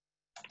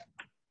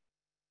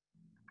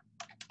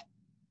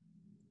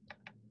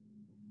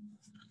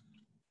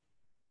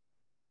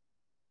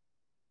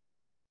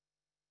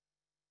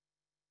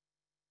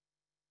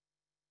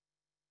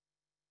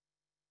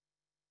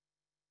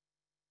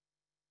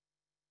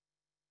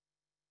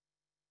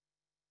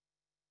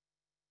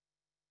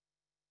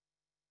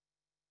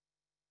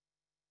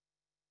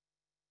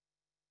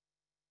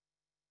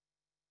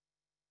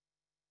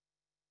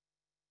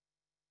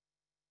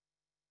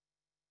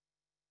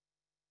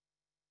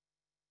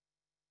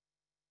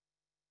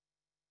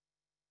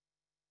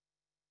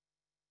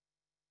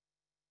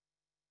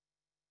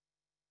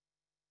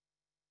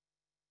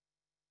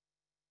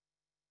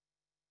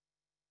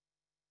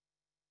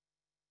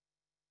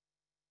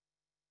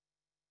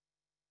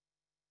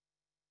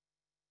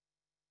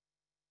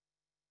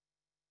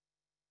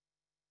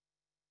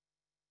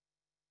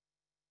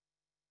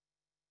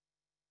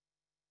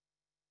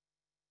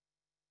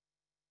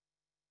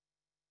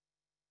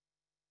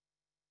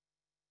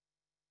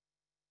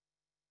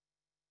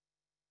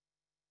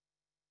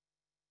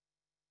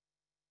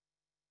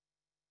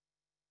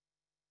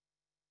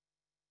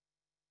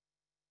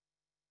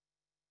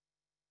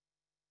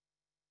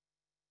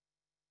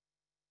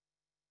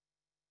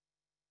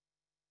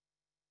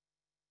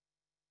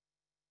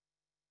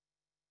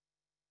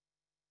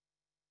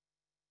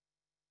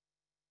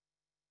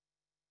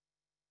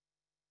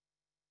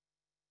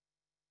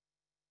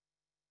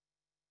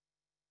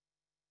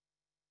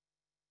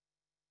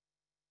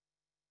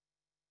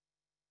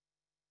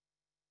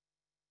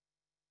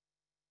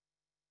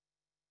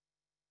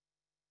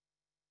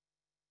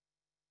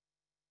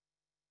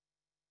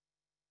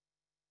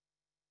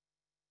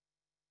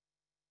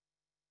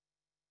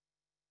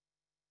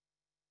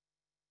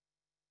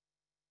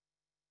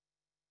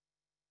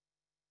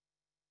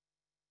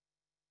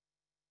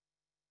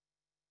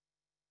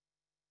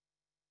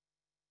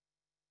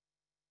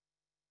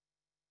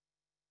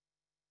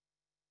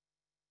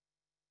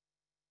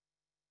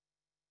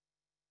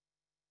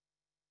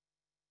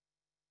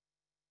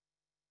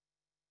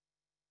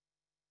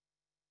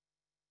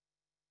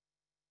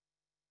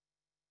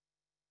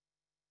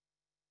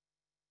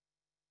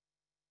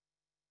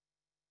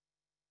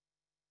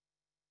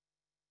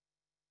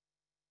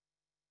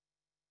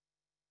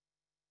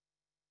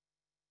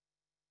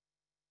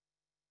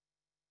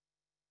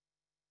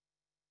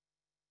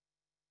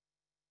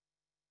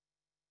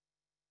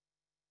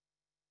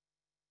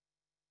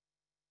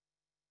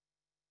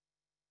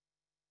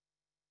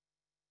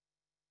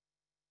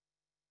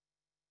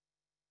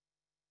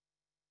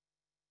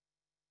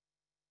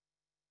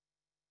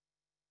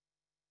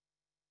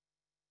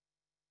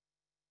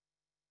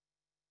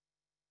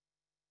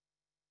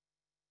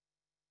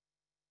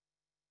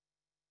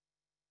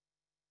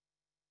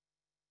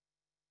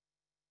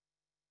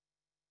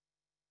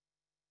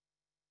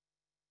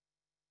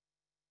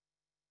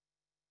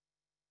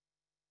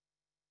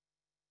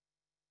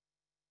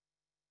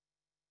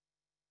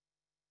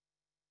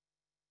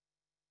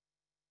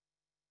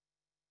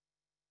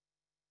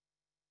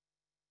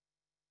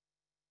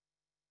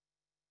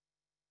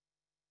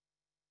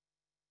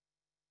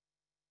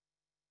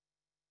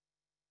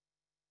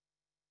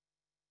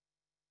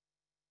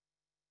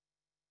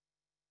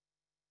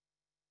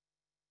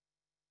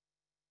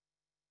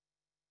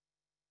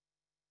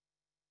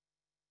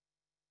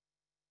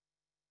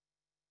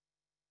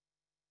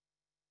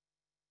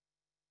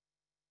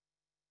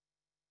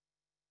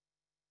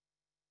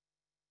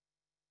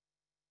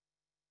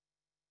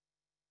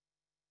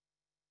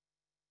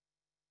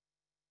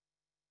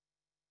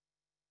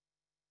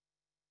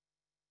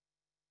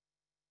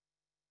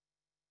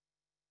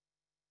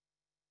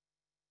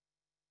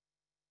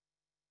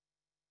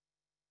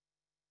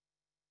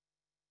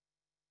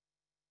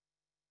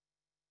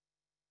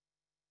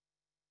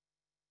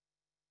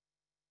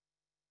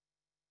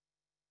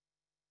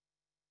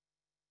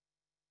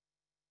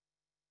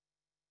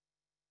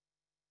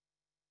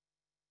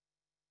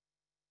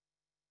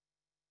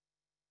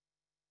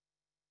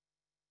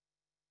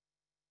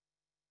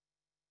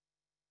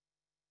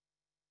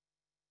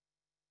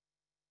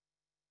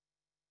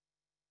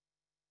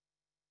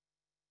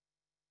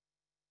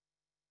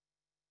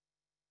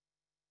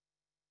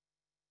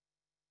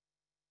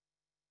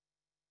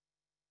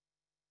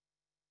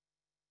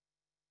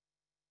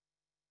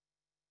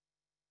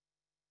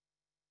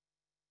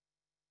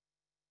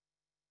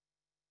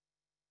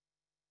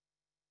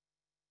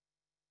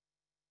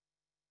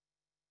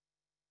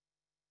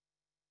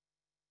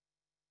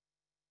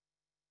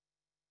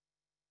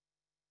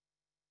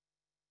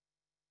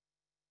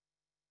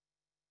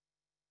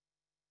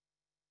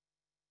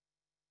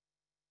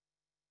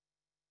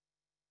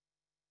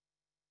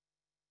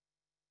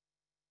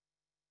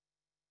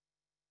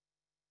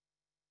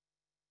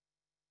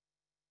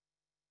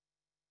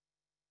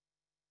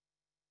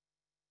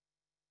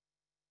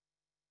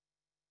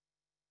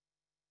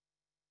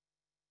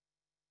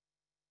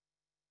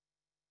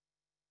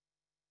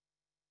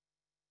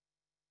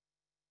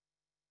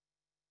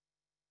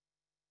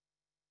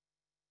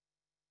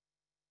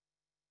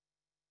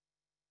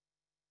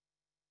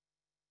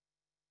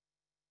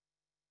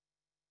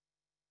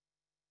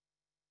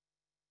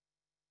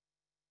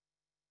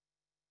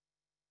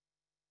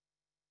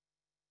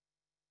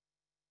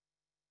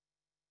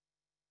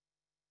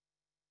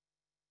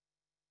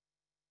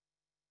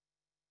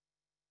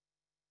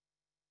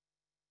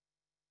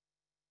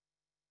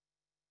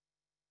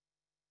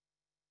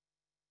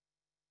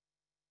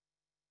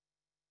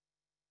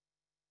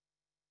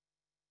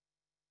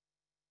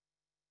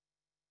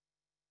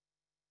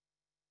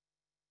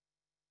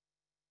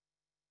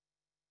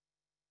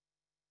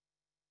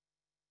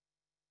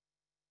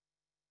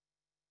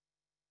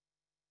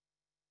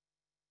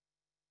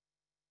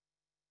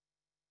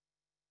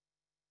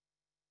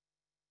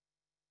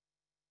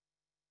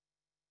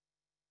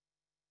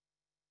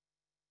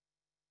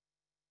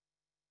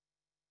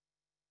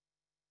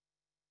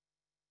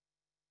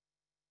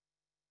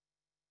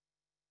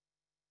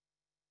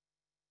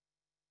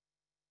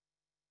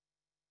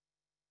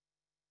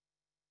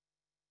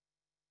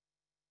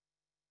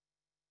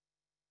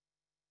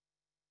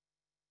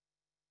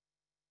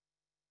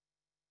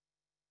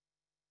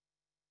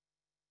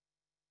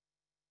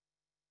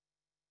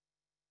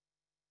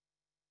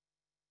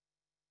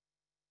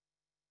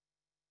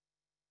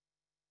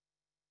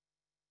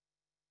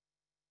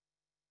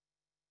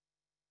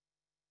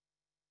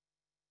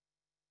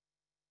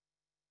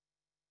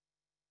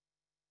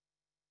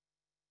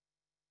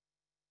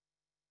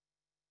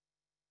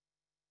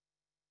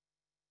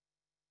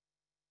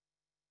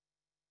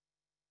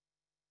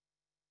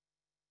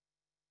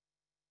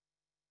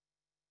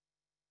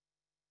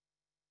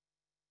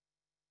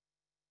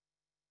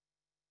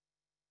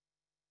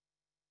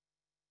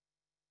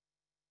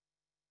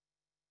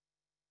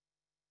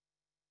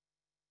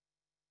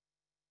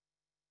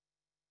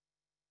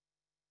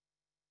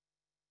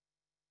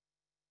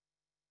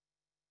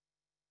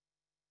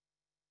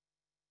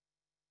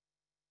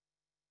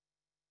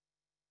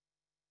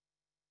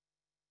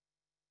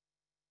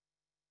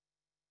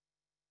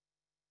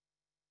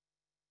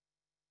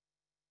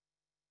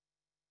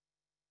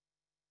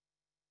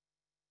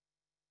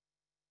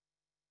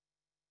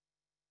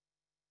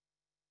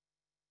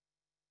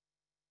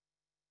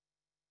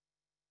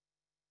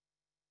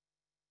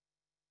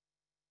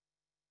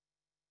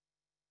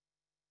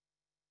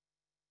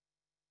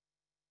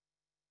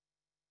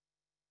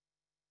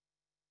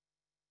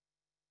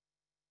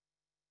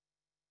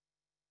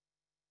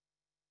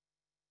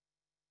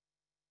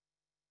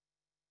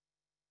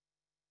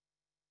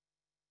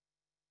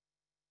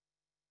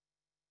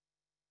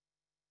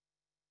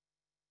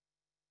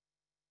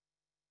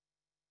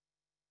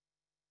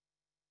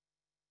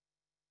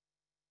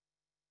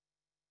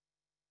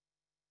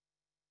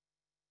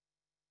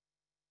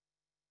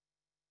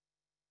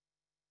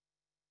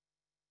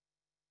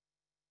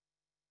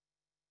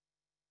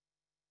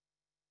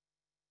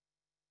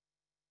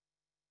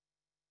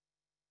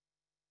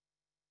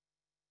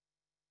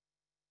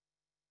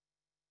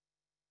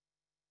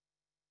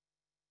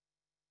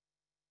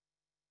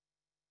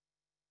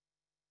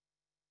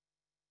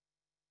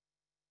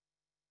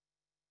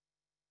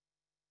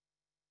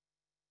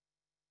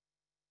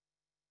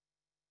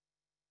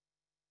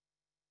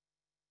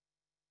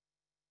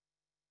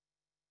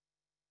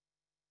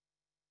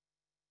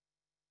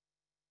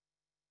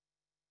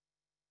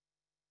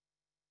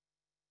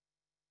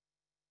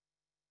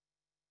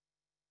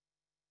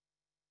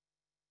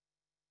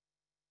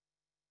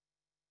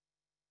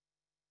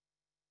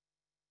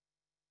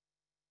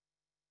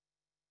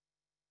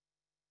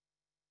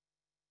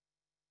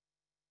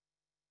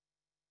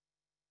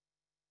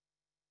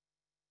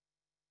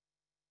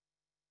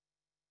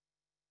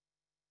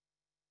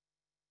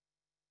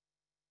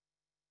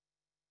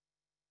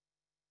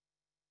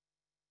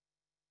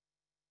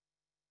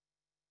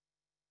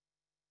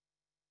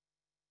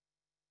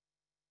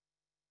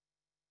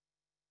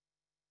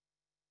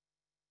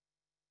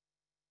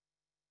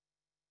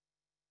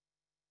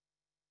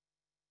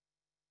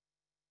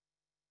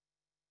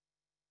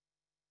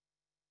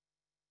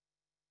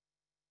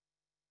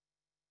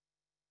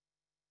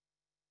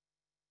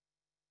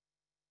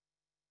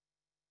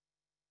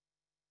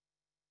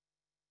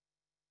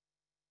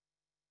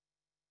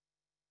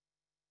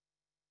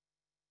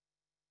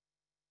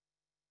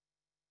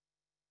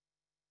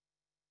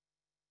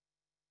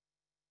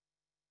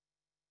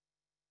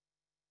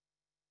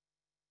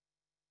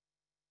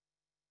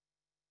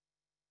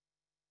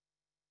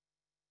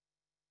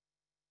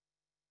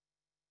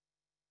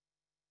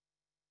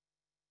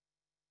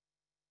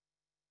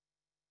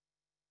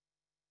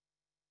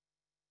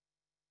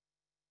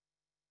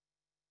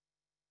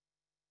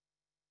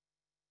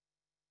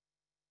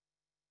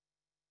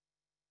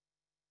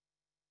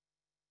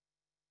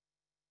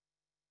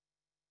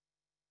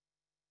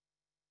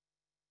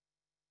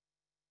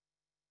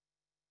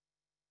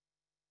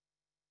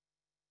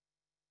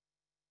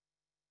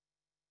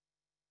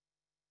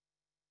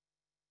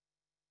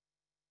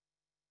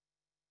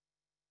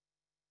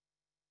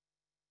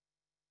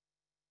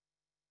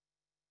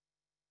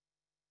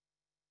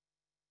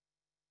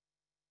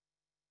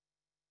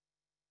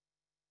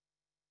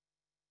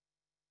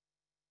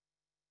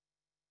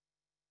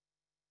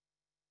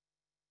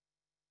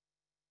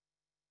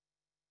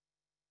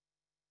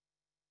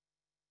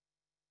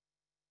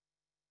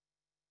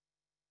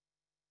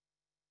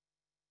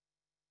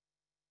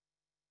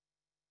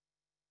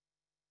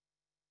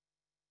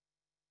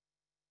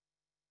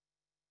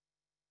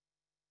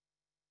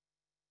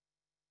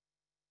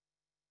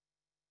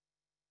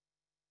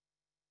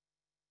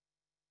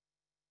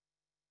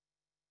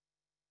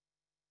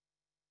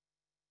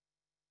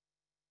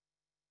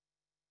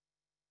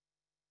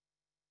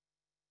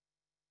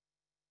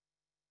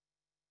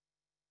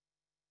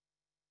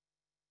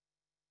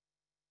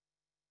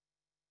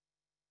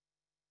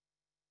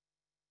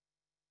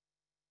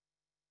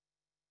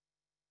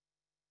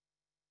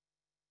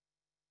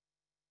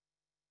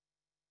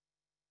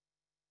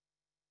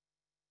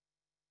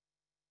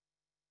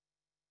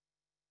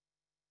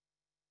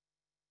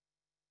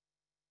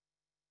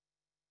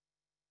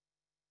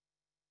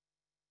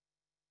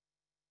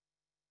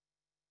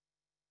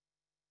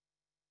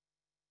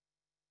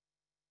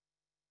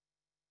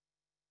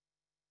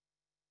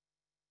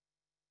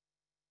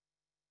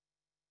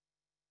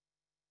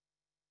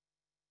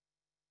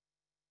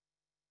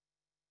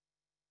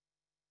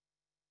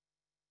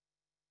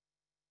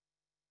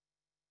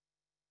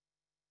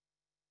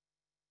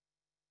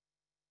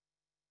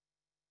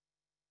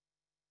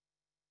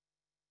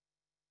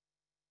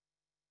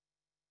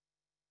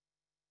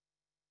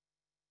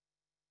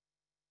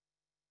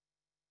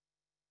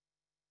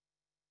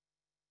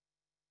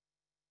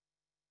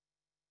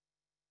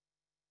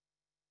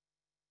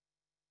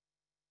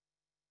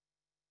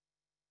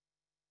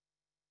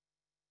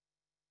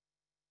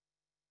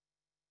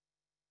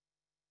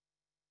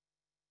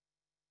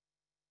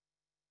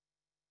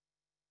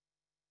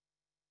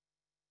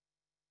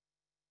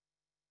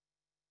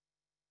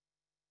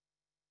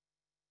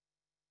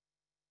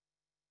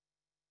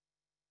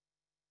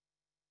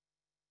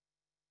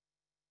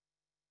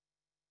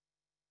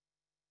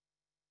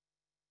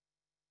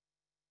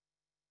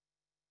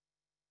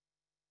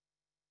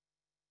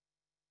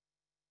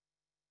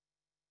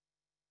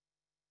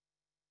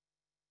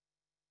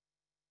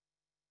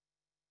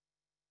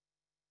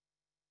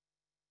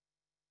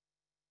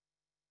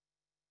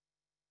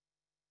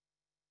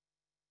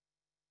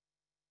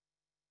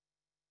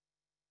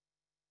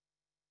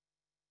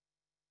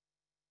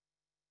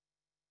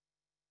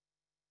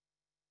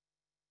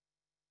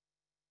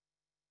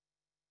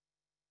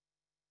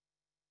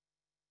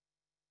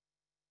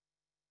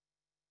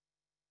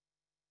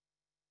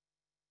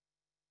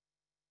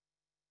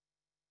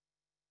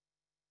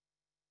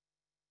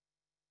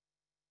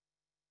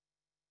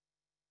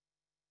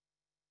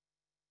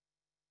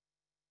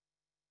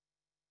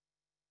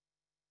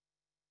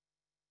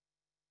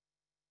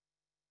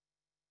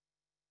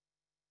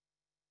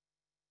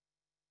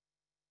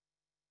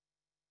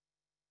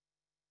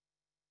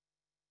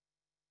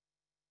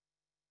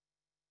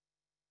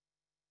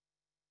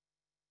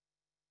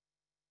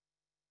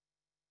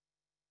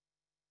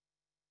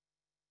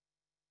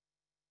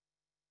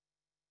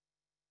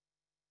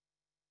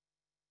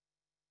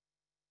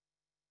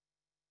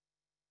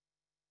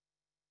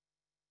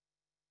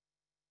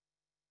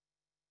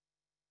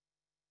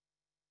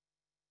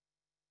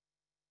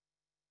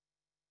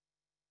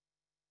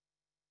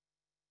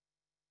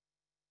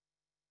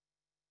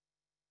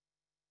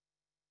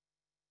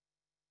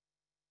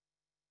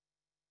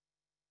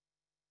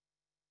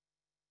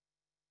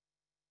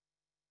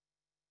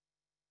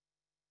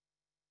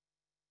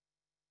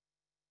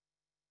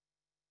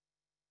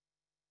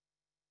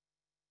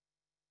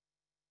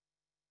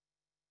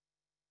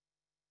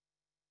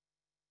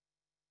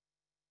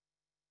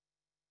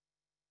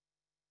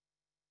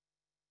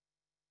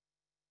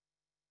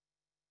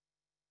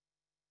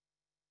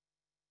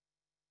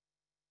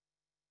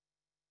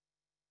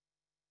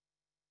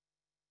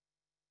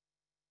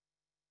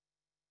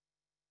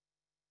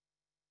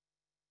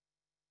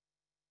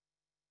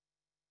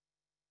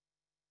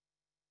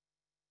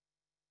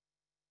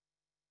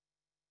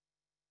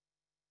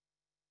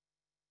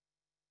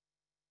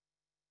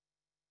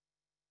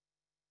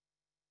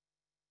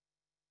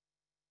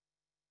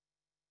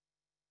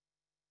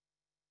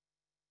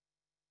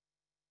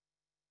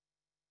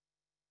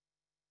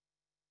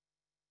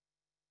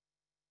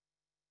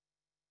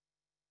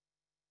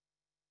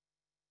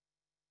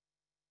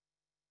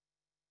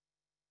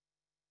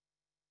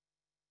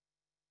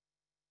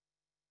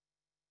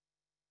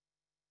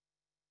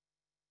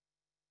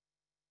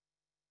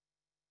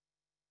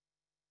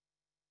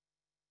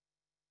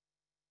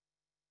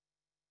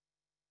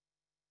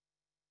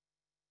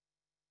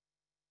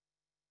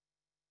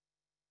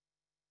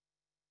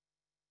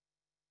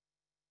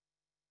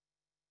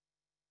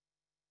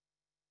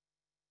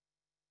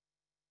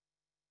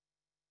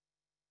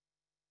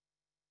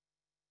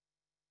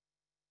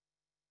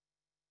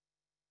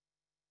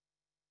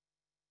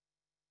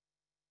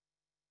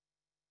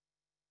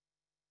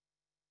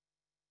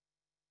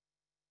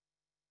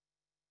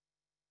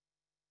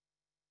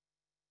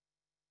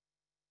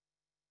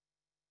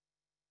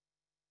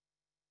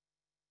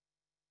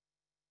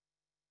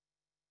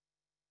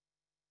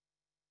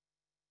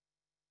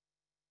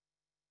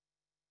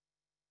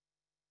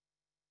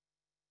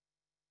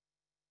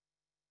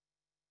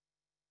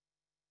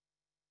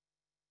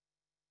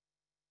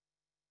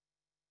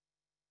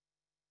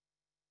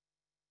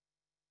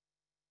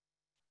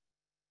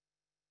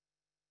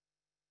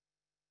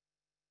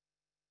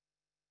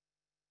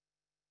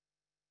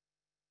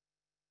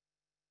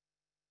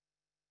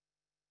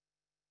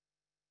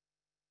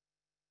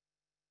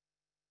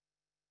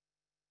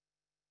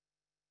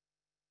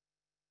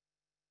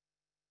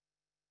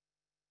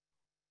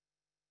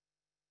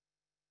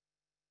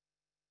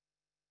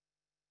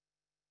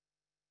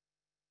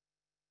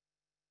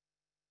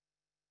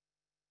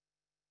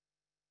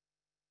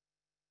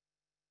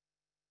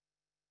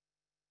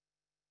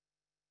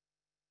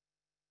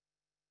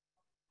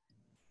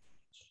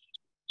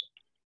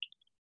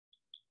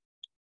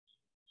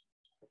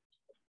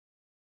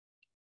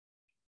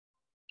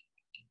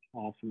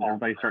 Awesome.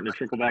 Everybody's starting to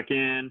trickle back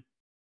in.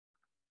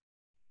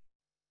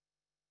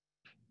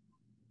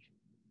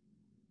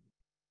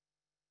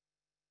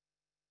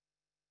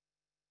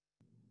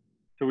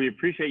 So we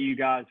appreciate you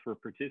guys for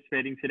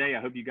participating today.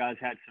 I hope you guys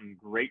had some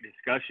great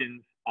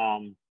discussions.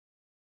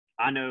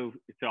 I know,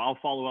 so I'll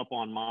follow up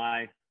on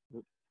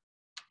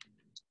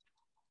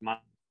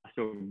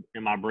so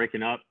am I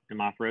breaking up?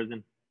 Am I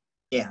frozen?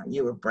 Yeah,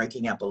 you were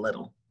breaking up a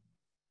little.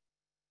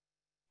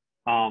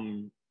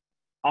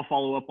 I'll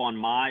follow up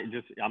on I'm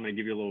going to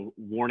give you a little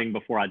warning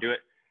before I do it.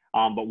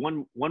 But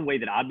one way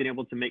that I've been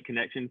able to make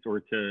connections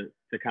or to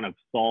kind of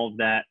solve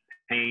that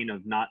pain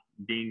of not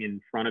being in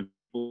front of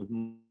people as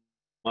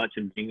much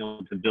and being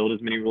able to build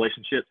as many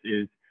relationships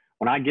is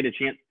when I get a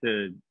chance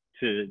to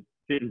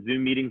sit in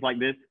Zoom meetings like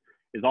this,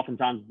 is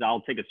oftentimes I'll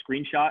take a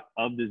screenshot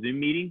of the Zoom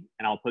meeting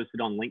and I'll post it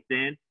on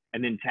LinkedIn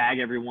and then tag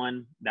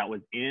everyone that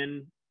was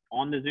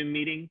on the Zoom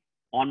meeting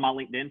on my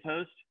LinkedIn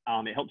post.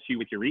 It helps you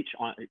with your reach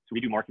so we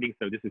do marketing.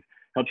 So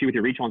helps you with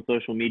your reach on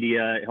social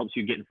media. It helps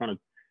you get in front of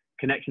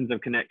connections of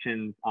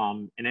connections.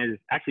 And it has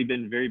actually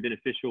been very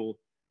beneficial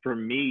for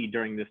me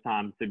during this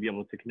time to be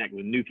able to connect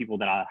with new people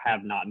that I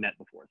have not met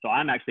before. So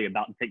I'm actually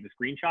about to take the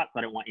screenshot. So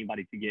I don't want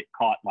anybody to get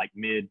caught like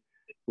mid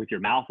with your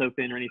mouth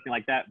open or anything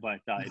like that. But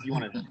if you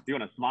want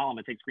to smile, I'm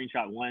gonna take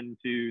screenshot 1,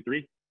 2,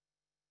 3.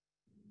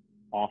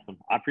 Awesome.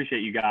 I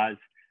appreciate you guys.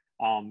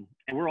 And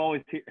we're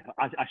always,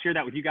 I share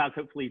that with you guys,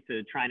 hopefully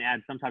to try and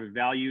add some type of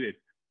value.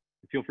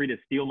 Feel free to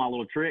steal my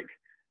little trick.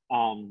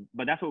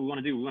 But that's what we want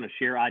to do. We want to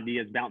share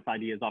ideas, bounce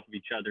ideas off of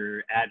each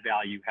other, add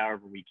value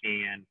however we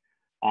can.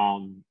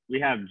 We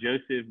have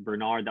Joseph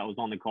Bernard that was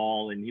on the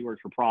call and he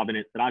works for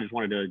Providence. And I just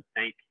wanted to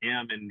thank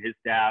him and his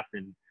staff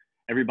and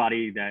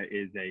everybody that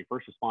is a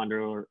first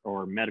responder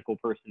or medical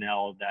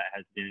personnel that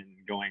has been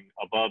going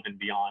above and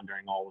beyond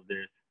during all of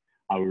this.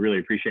 I would really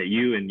appreciate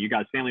you and you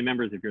guys, family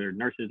members, if you're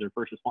nurses or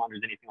first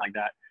responders, anything like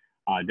that,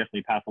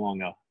 definitely pass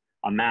along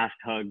a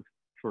masked hug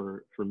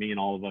for me and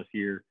all of us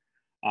here.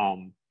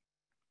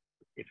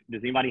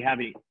 Does anybody have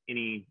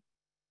anything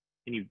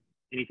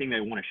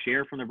they want to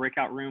share from the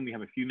breakout room? We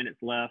have a few minutes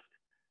left.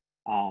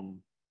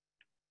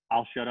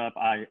 I'll shut up.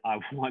 I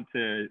want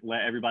to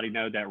let everybody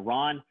know that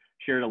Ron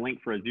shared a link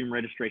for a Zoom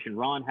registration.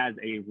 Ron has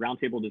a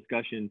roundtable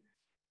discussion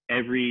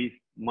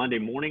every Monday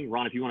morning.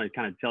 Ron, if you want to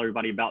kind of tell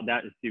everybody about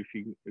that and see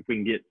if we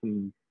can get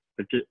some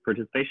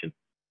participation.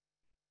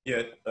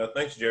 Yeah,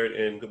 thanks, Jared,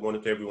 and good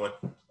morning to everyone.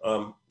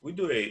 We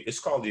do it's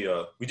called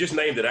we just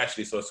named it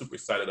actually, so I'm super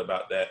excited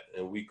about that.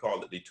 And we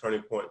call it the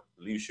Turning Point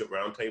Leadership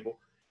Roundtable.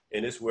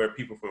 And it's where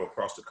people from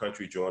across the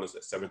country join us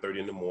at 7:30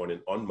 in the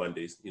morning on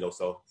Mondays,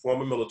 so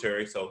former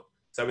military, so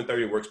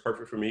 7:30 works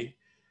perfect for me.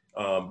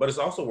 But it's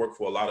also worked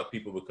for a lot of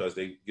people because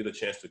they get a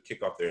chance to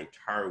kick off their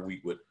entire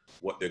week with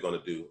what they're going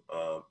to do.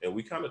 And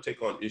we kind of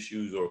take on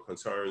issues or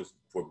concerns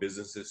for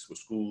businesses, for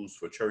schools,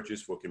 for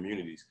churches, for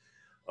communities.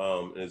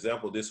 An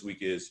example this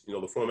week is,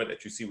 the format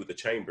that you see with the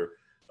chamber.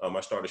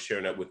 I started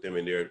sharing that with them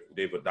and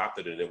they've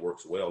adopted it and it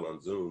works well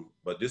on Zoom.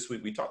 But this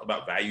week we talked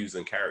about values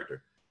and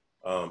character.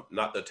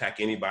 Not to attack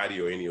anybody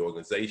or any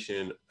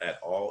organization at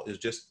all. It's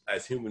just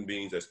as human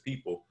beings, as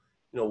people,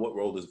 what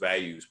role does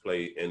values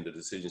play in the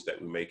decisions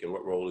that we make and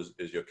what role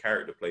is your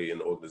character play in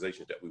the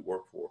organizations that we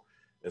work for?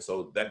 And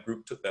so that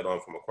group took that on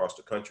from across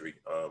the country.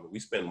 We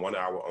spend 1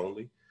 hour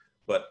only,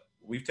 but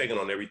we've taken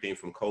on everything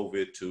from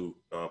COVID to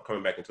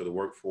coming back into the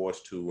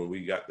workforce to when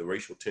we got the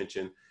racial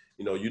tension,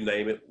 you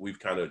name it, we've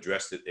kind of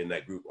addressed it in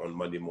that group on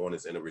Monday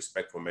mornings in a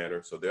respectful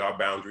manner. So there are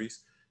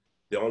boundaries.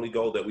 The only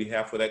goal that we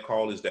have for that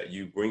call is that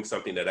you bring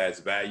something that adds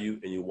value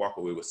and you walk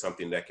away with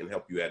something that can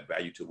help you add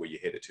value to where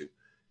you're headed to.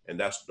 And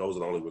those are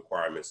the only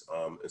requirements.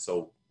 And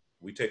so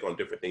we take on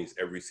different things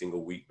every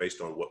single week based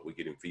on what we're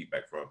getting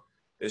feedback from.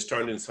 It's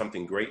turned into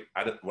something great.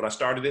 When I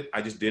started it,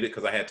 I just did it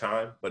because I had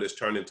time, but it's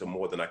turned into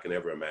more than I can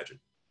ever imagine.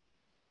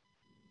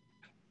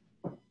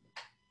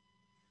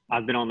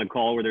 I've been on the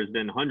call where there's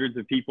been hundreds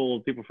of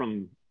people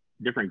from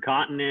different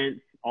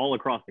continents, all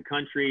across the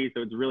country.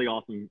 So it's really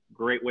awesome.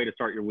 Great way to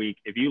start your week.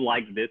 If you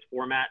like this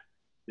format,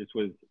 this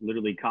was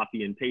literally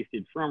copy and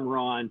pasted from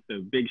Ron.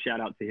 So big shout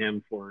out to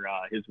him for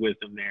his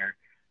wisdom there.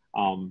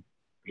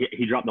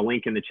 He dropped the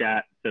link in the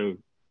chat. So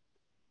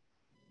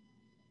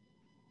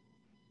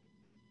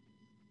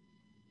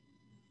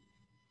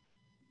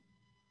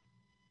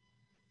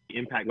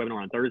impact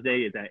webinar on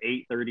Thursday is at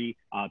 8:30,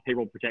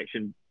 payroll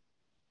protection.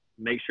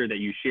 Make sure that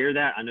you share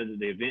that. I know that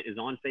the event is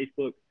on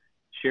Facebook.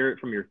 Share it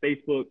from your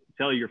Facebook.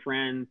 Tell your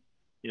friends.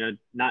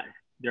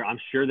 I'm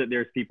sure that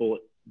there's people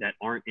that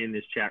aren't in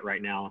this chat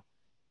right now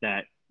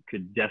that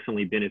could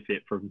definitely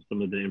benefit from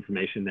some of the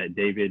information that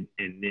David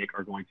and Nick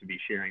are going to be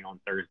sharing on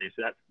Thursday.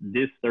 So that's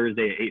this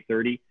Thursday at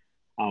 8:30.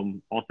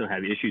 Also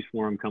have issues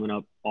forum coming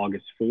up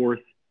August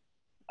 4th.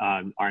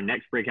 Our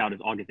next breakout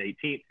is August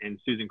 18th. And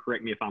Susan,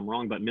 correct me if I'm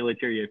wrong, but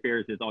military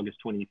affairs is August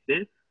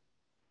 25th.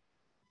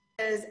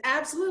 That is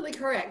absolutely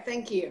correct.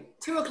 Thank you.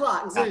 2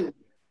 o'clock, Zoom.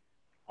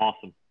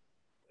 Awesome.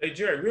 Hey,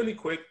 Jared, really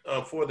quick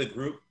for the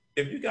group,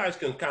 if you guys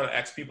can kind of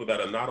ask people that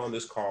are not on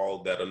this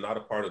call, that are not a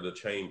part of the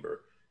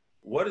chamber,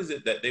 what is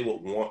it that they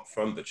would want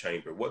from the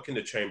chamber? What can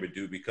the chamber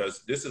do?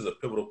 Because this is a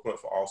pivotal point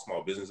for all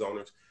small business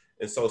owners.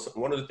 And so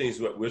one of the things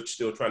that we're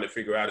still trying to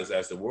figure out is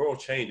as the world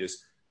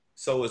changes,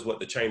 so is what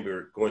the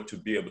chamber going to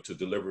be able to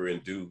deliver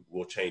and do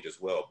will change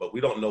as well. But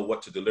we don't know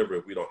what to deliver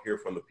if we don't hear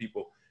from the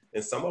people.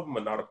 And some of them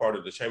are not a part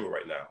of the chamber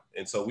right now.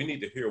 And so we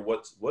need to hear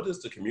what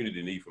does the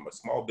community need from a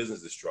small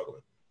business is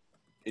struggling,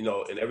 you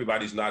know, and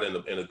everybody's not in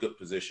a good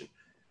position.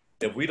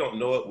 If we don't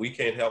know it, we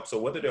can't help. So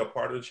whether they're a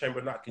part of the chamber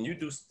or not, can you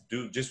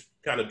just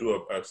kind of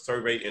do a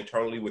survey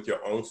internally with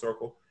your own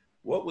circle?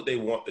 What would they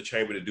want the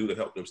chamber to do to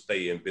help them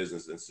stay in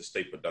business and to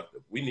stay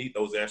productive? We need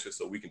those answers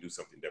so we can do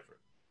something different.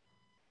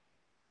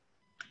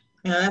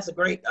 Yeah, that's a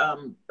great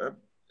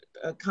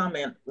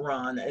comment,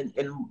 Ron.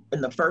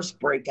 In the first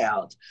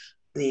breakout,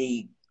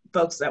 the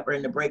folks that were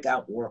in the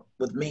breakout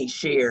with me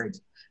shared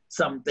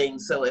some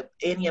things. So if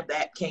any of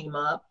that came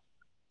up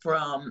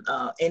from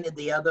any of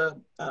the other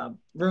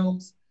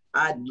rooms,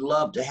 I'd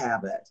love to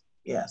have it.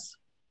 Yes.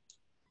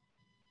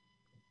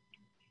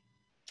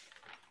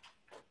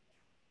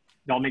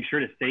 Y'all make sure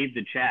to save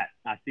the chat.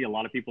 I see a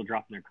lot of people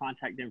dropping their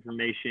contact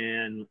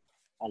information,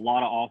 a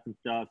lot of awesome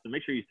stuff. So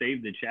make sure you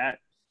save the chat.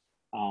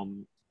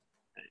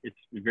 It's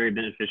very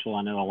beneficial.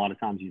 I know a lot of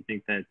times you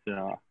think that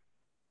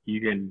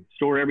you can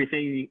store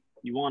everything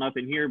you want up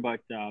in here, but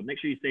make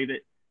sure you save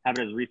it, have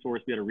it as a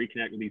resource, be able to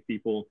reconnect with these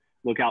people.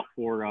 Look out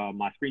for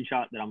my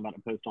screenshot that I'm about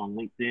to post on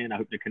LinkedIn. I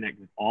hope to connect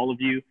with all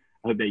of you.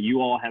 I hope that you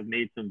all have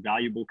made some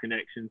valuable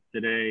connections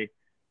today.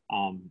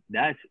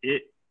 That's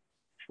it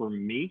for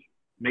me.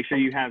 Make sure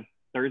you have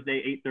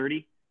Thursday,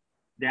 8:30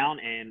 down.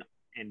 And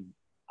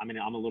I mean,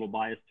 I'm a little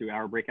biased to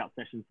our breakout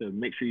session, so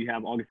make sure you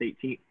have August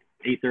 18th,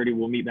 8:30.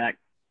 We'll meet back.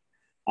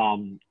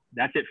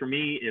 That's it for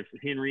me. If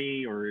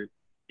Henry or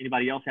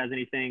anybody else has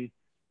anything,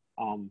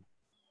 I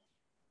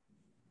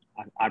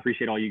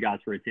appreciate all you guys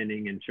for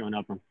attending and showing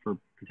up and for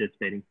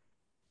participating.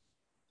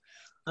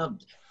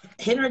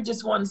 Henry,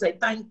 just want to say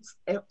thanks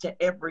to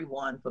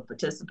everyone for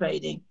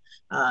participating.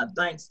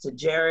 Thanks to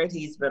Jared.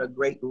 He's been a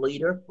great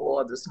leader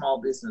for the Small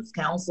Business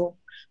Council.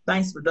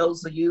 Thanks for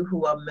those of you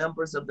who are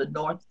members of the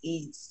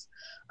Northeast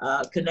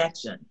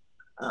Connection.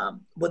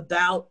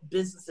 Without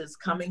businesses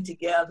coming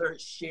together,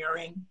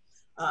 sharing,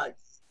 I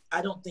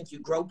don't think you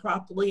grow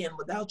properly. And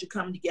without you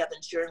coming together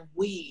and sharing,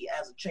 we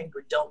as a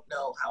chamber don't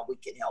know how we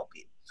can help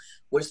you.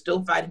 We're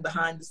still fighting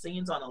behind the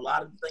scenes on a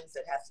lot of things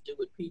that has to do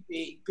with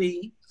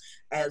PPP,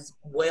 as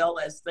well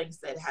as things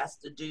that has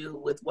to do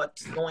with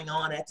what's going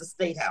on at the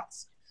State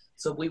House.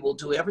 So we will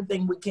do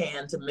everything we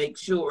can to make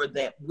sure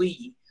that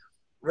we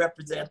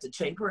represent the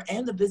chamber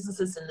and the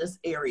businesses in this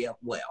area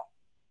well.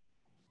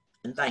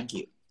 And thank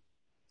you.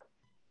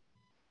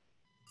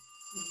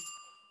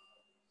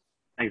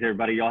 Thanks,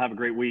 everybody. Y'all have a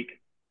great week.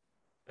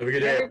 Have a good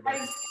day. Everybody.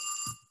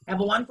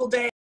 Have a wonderful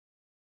day.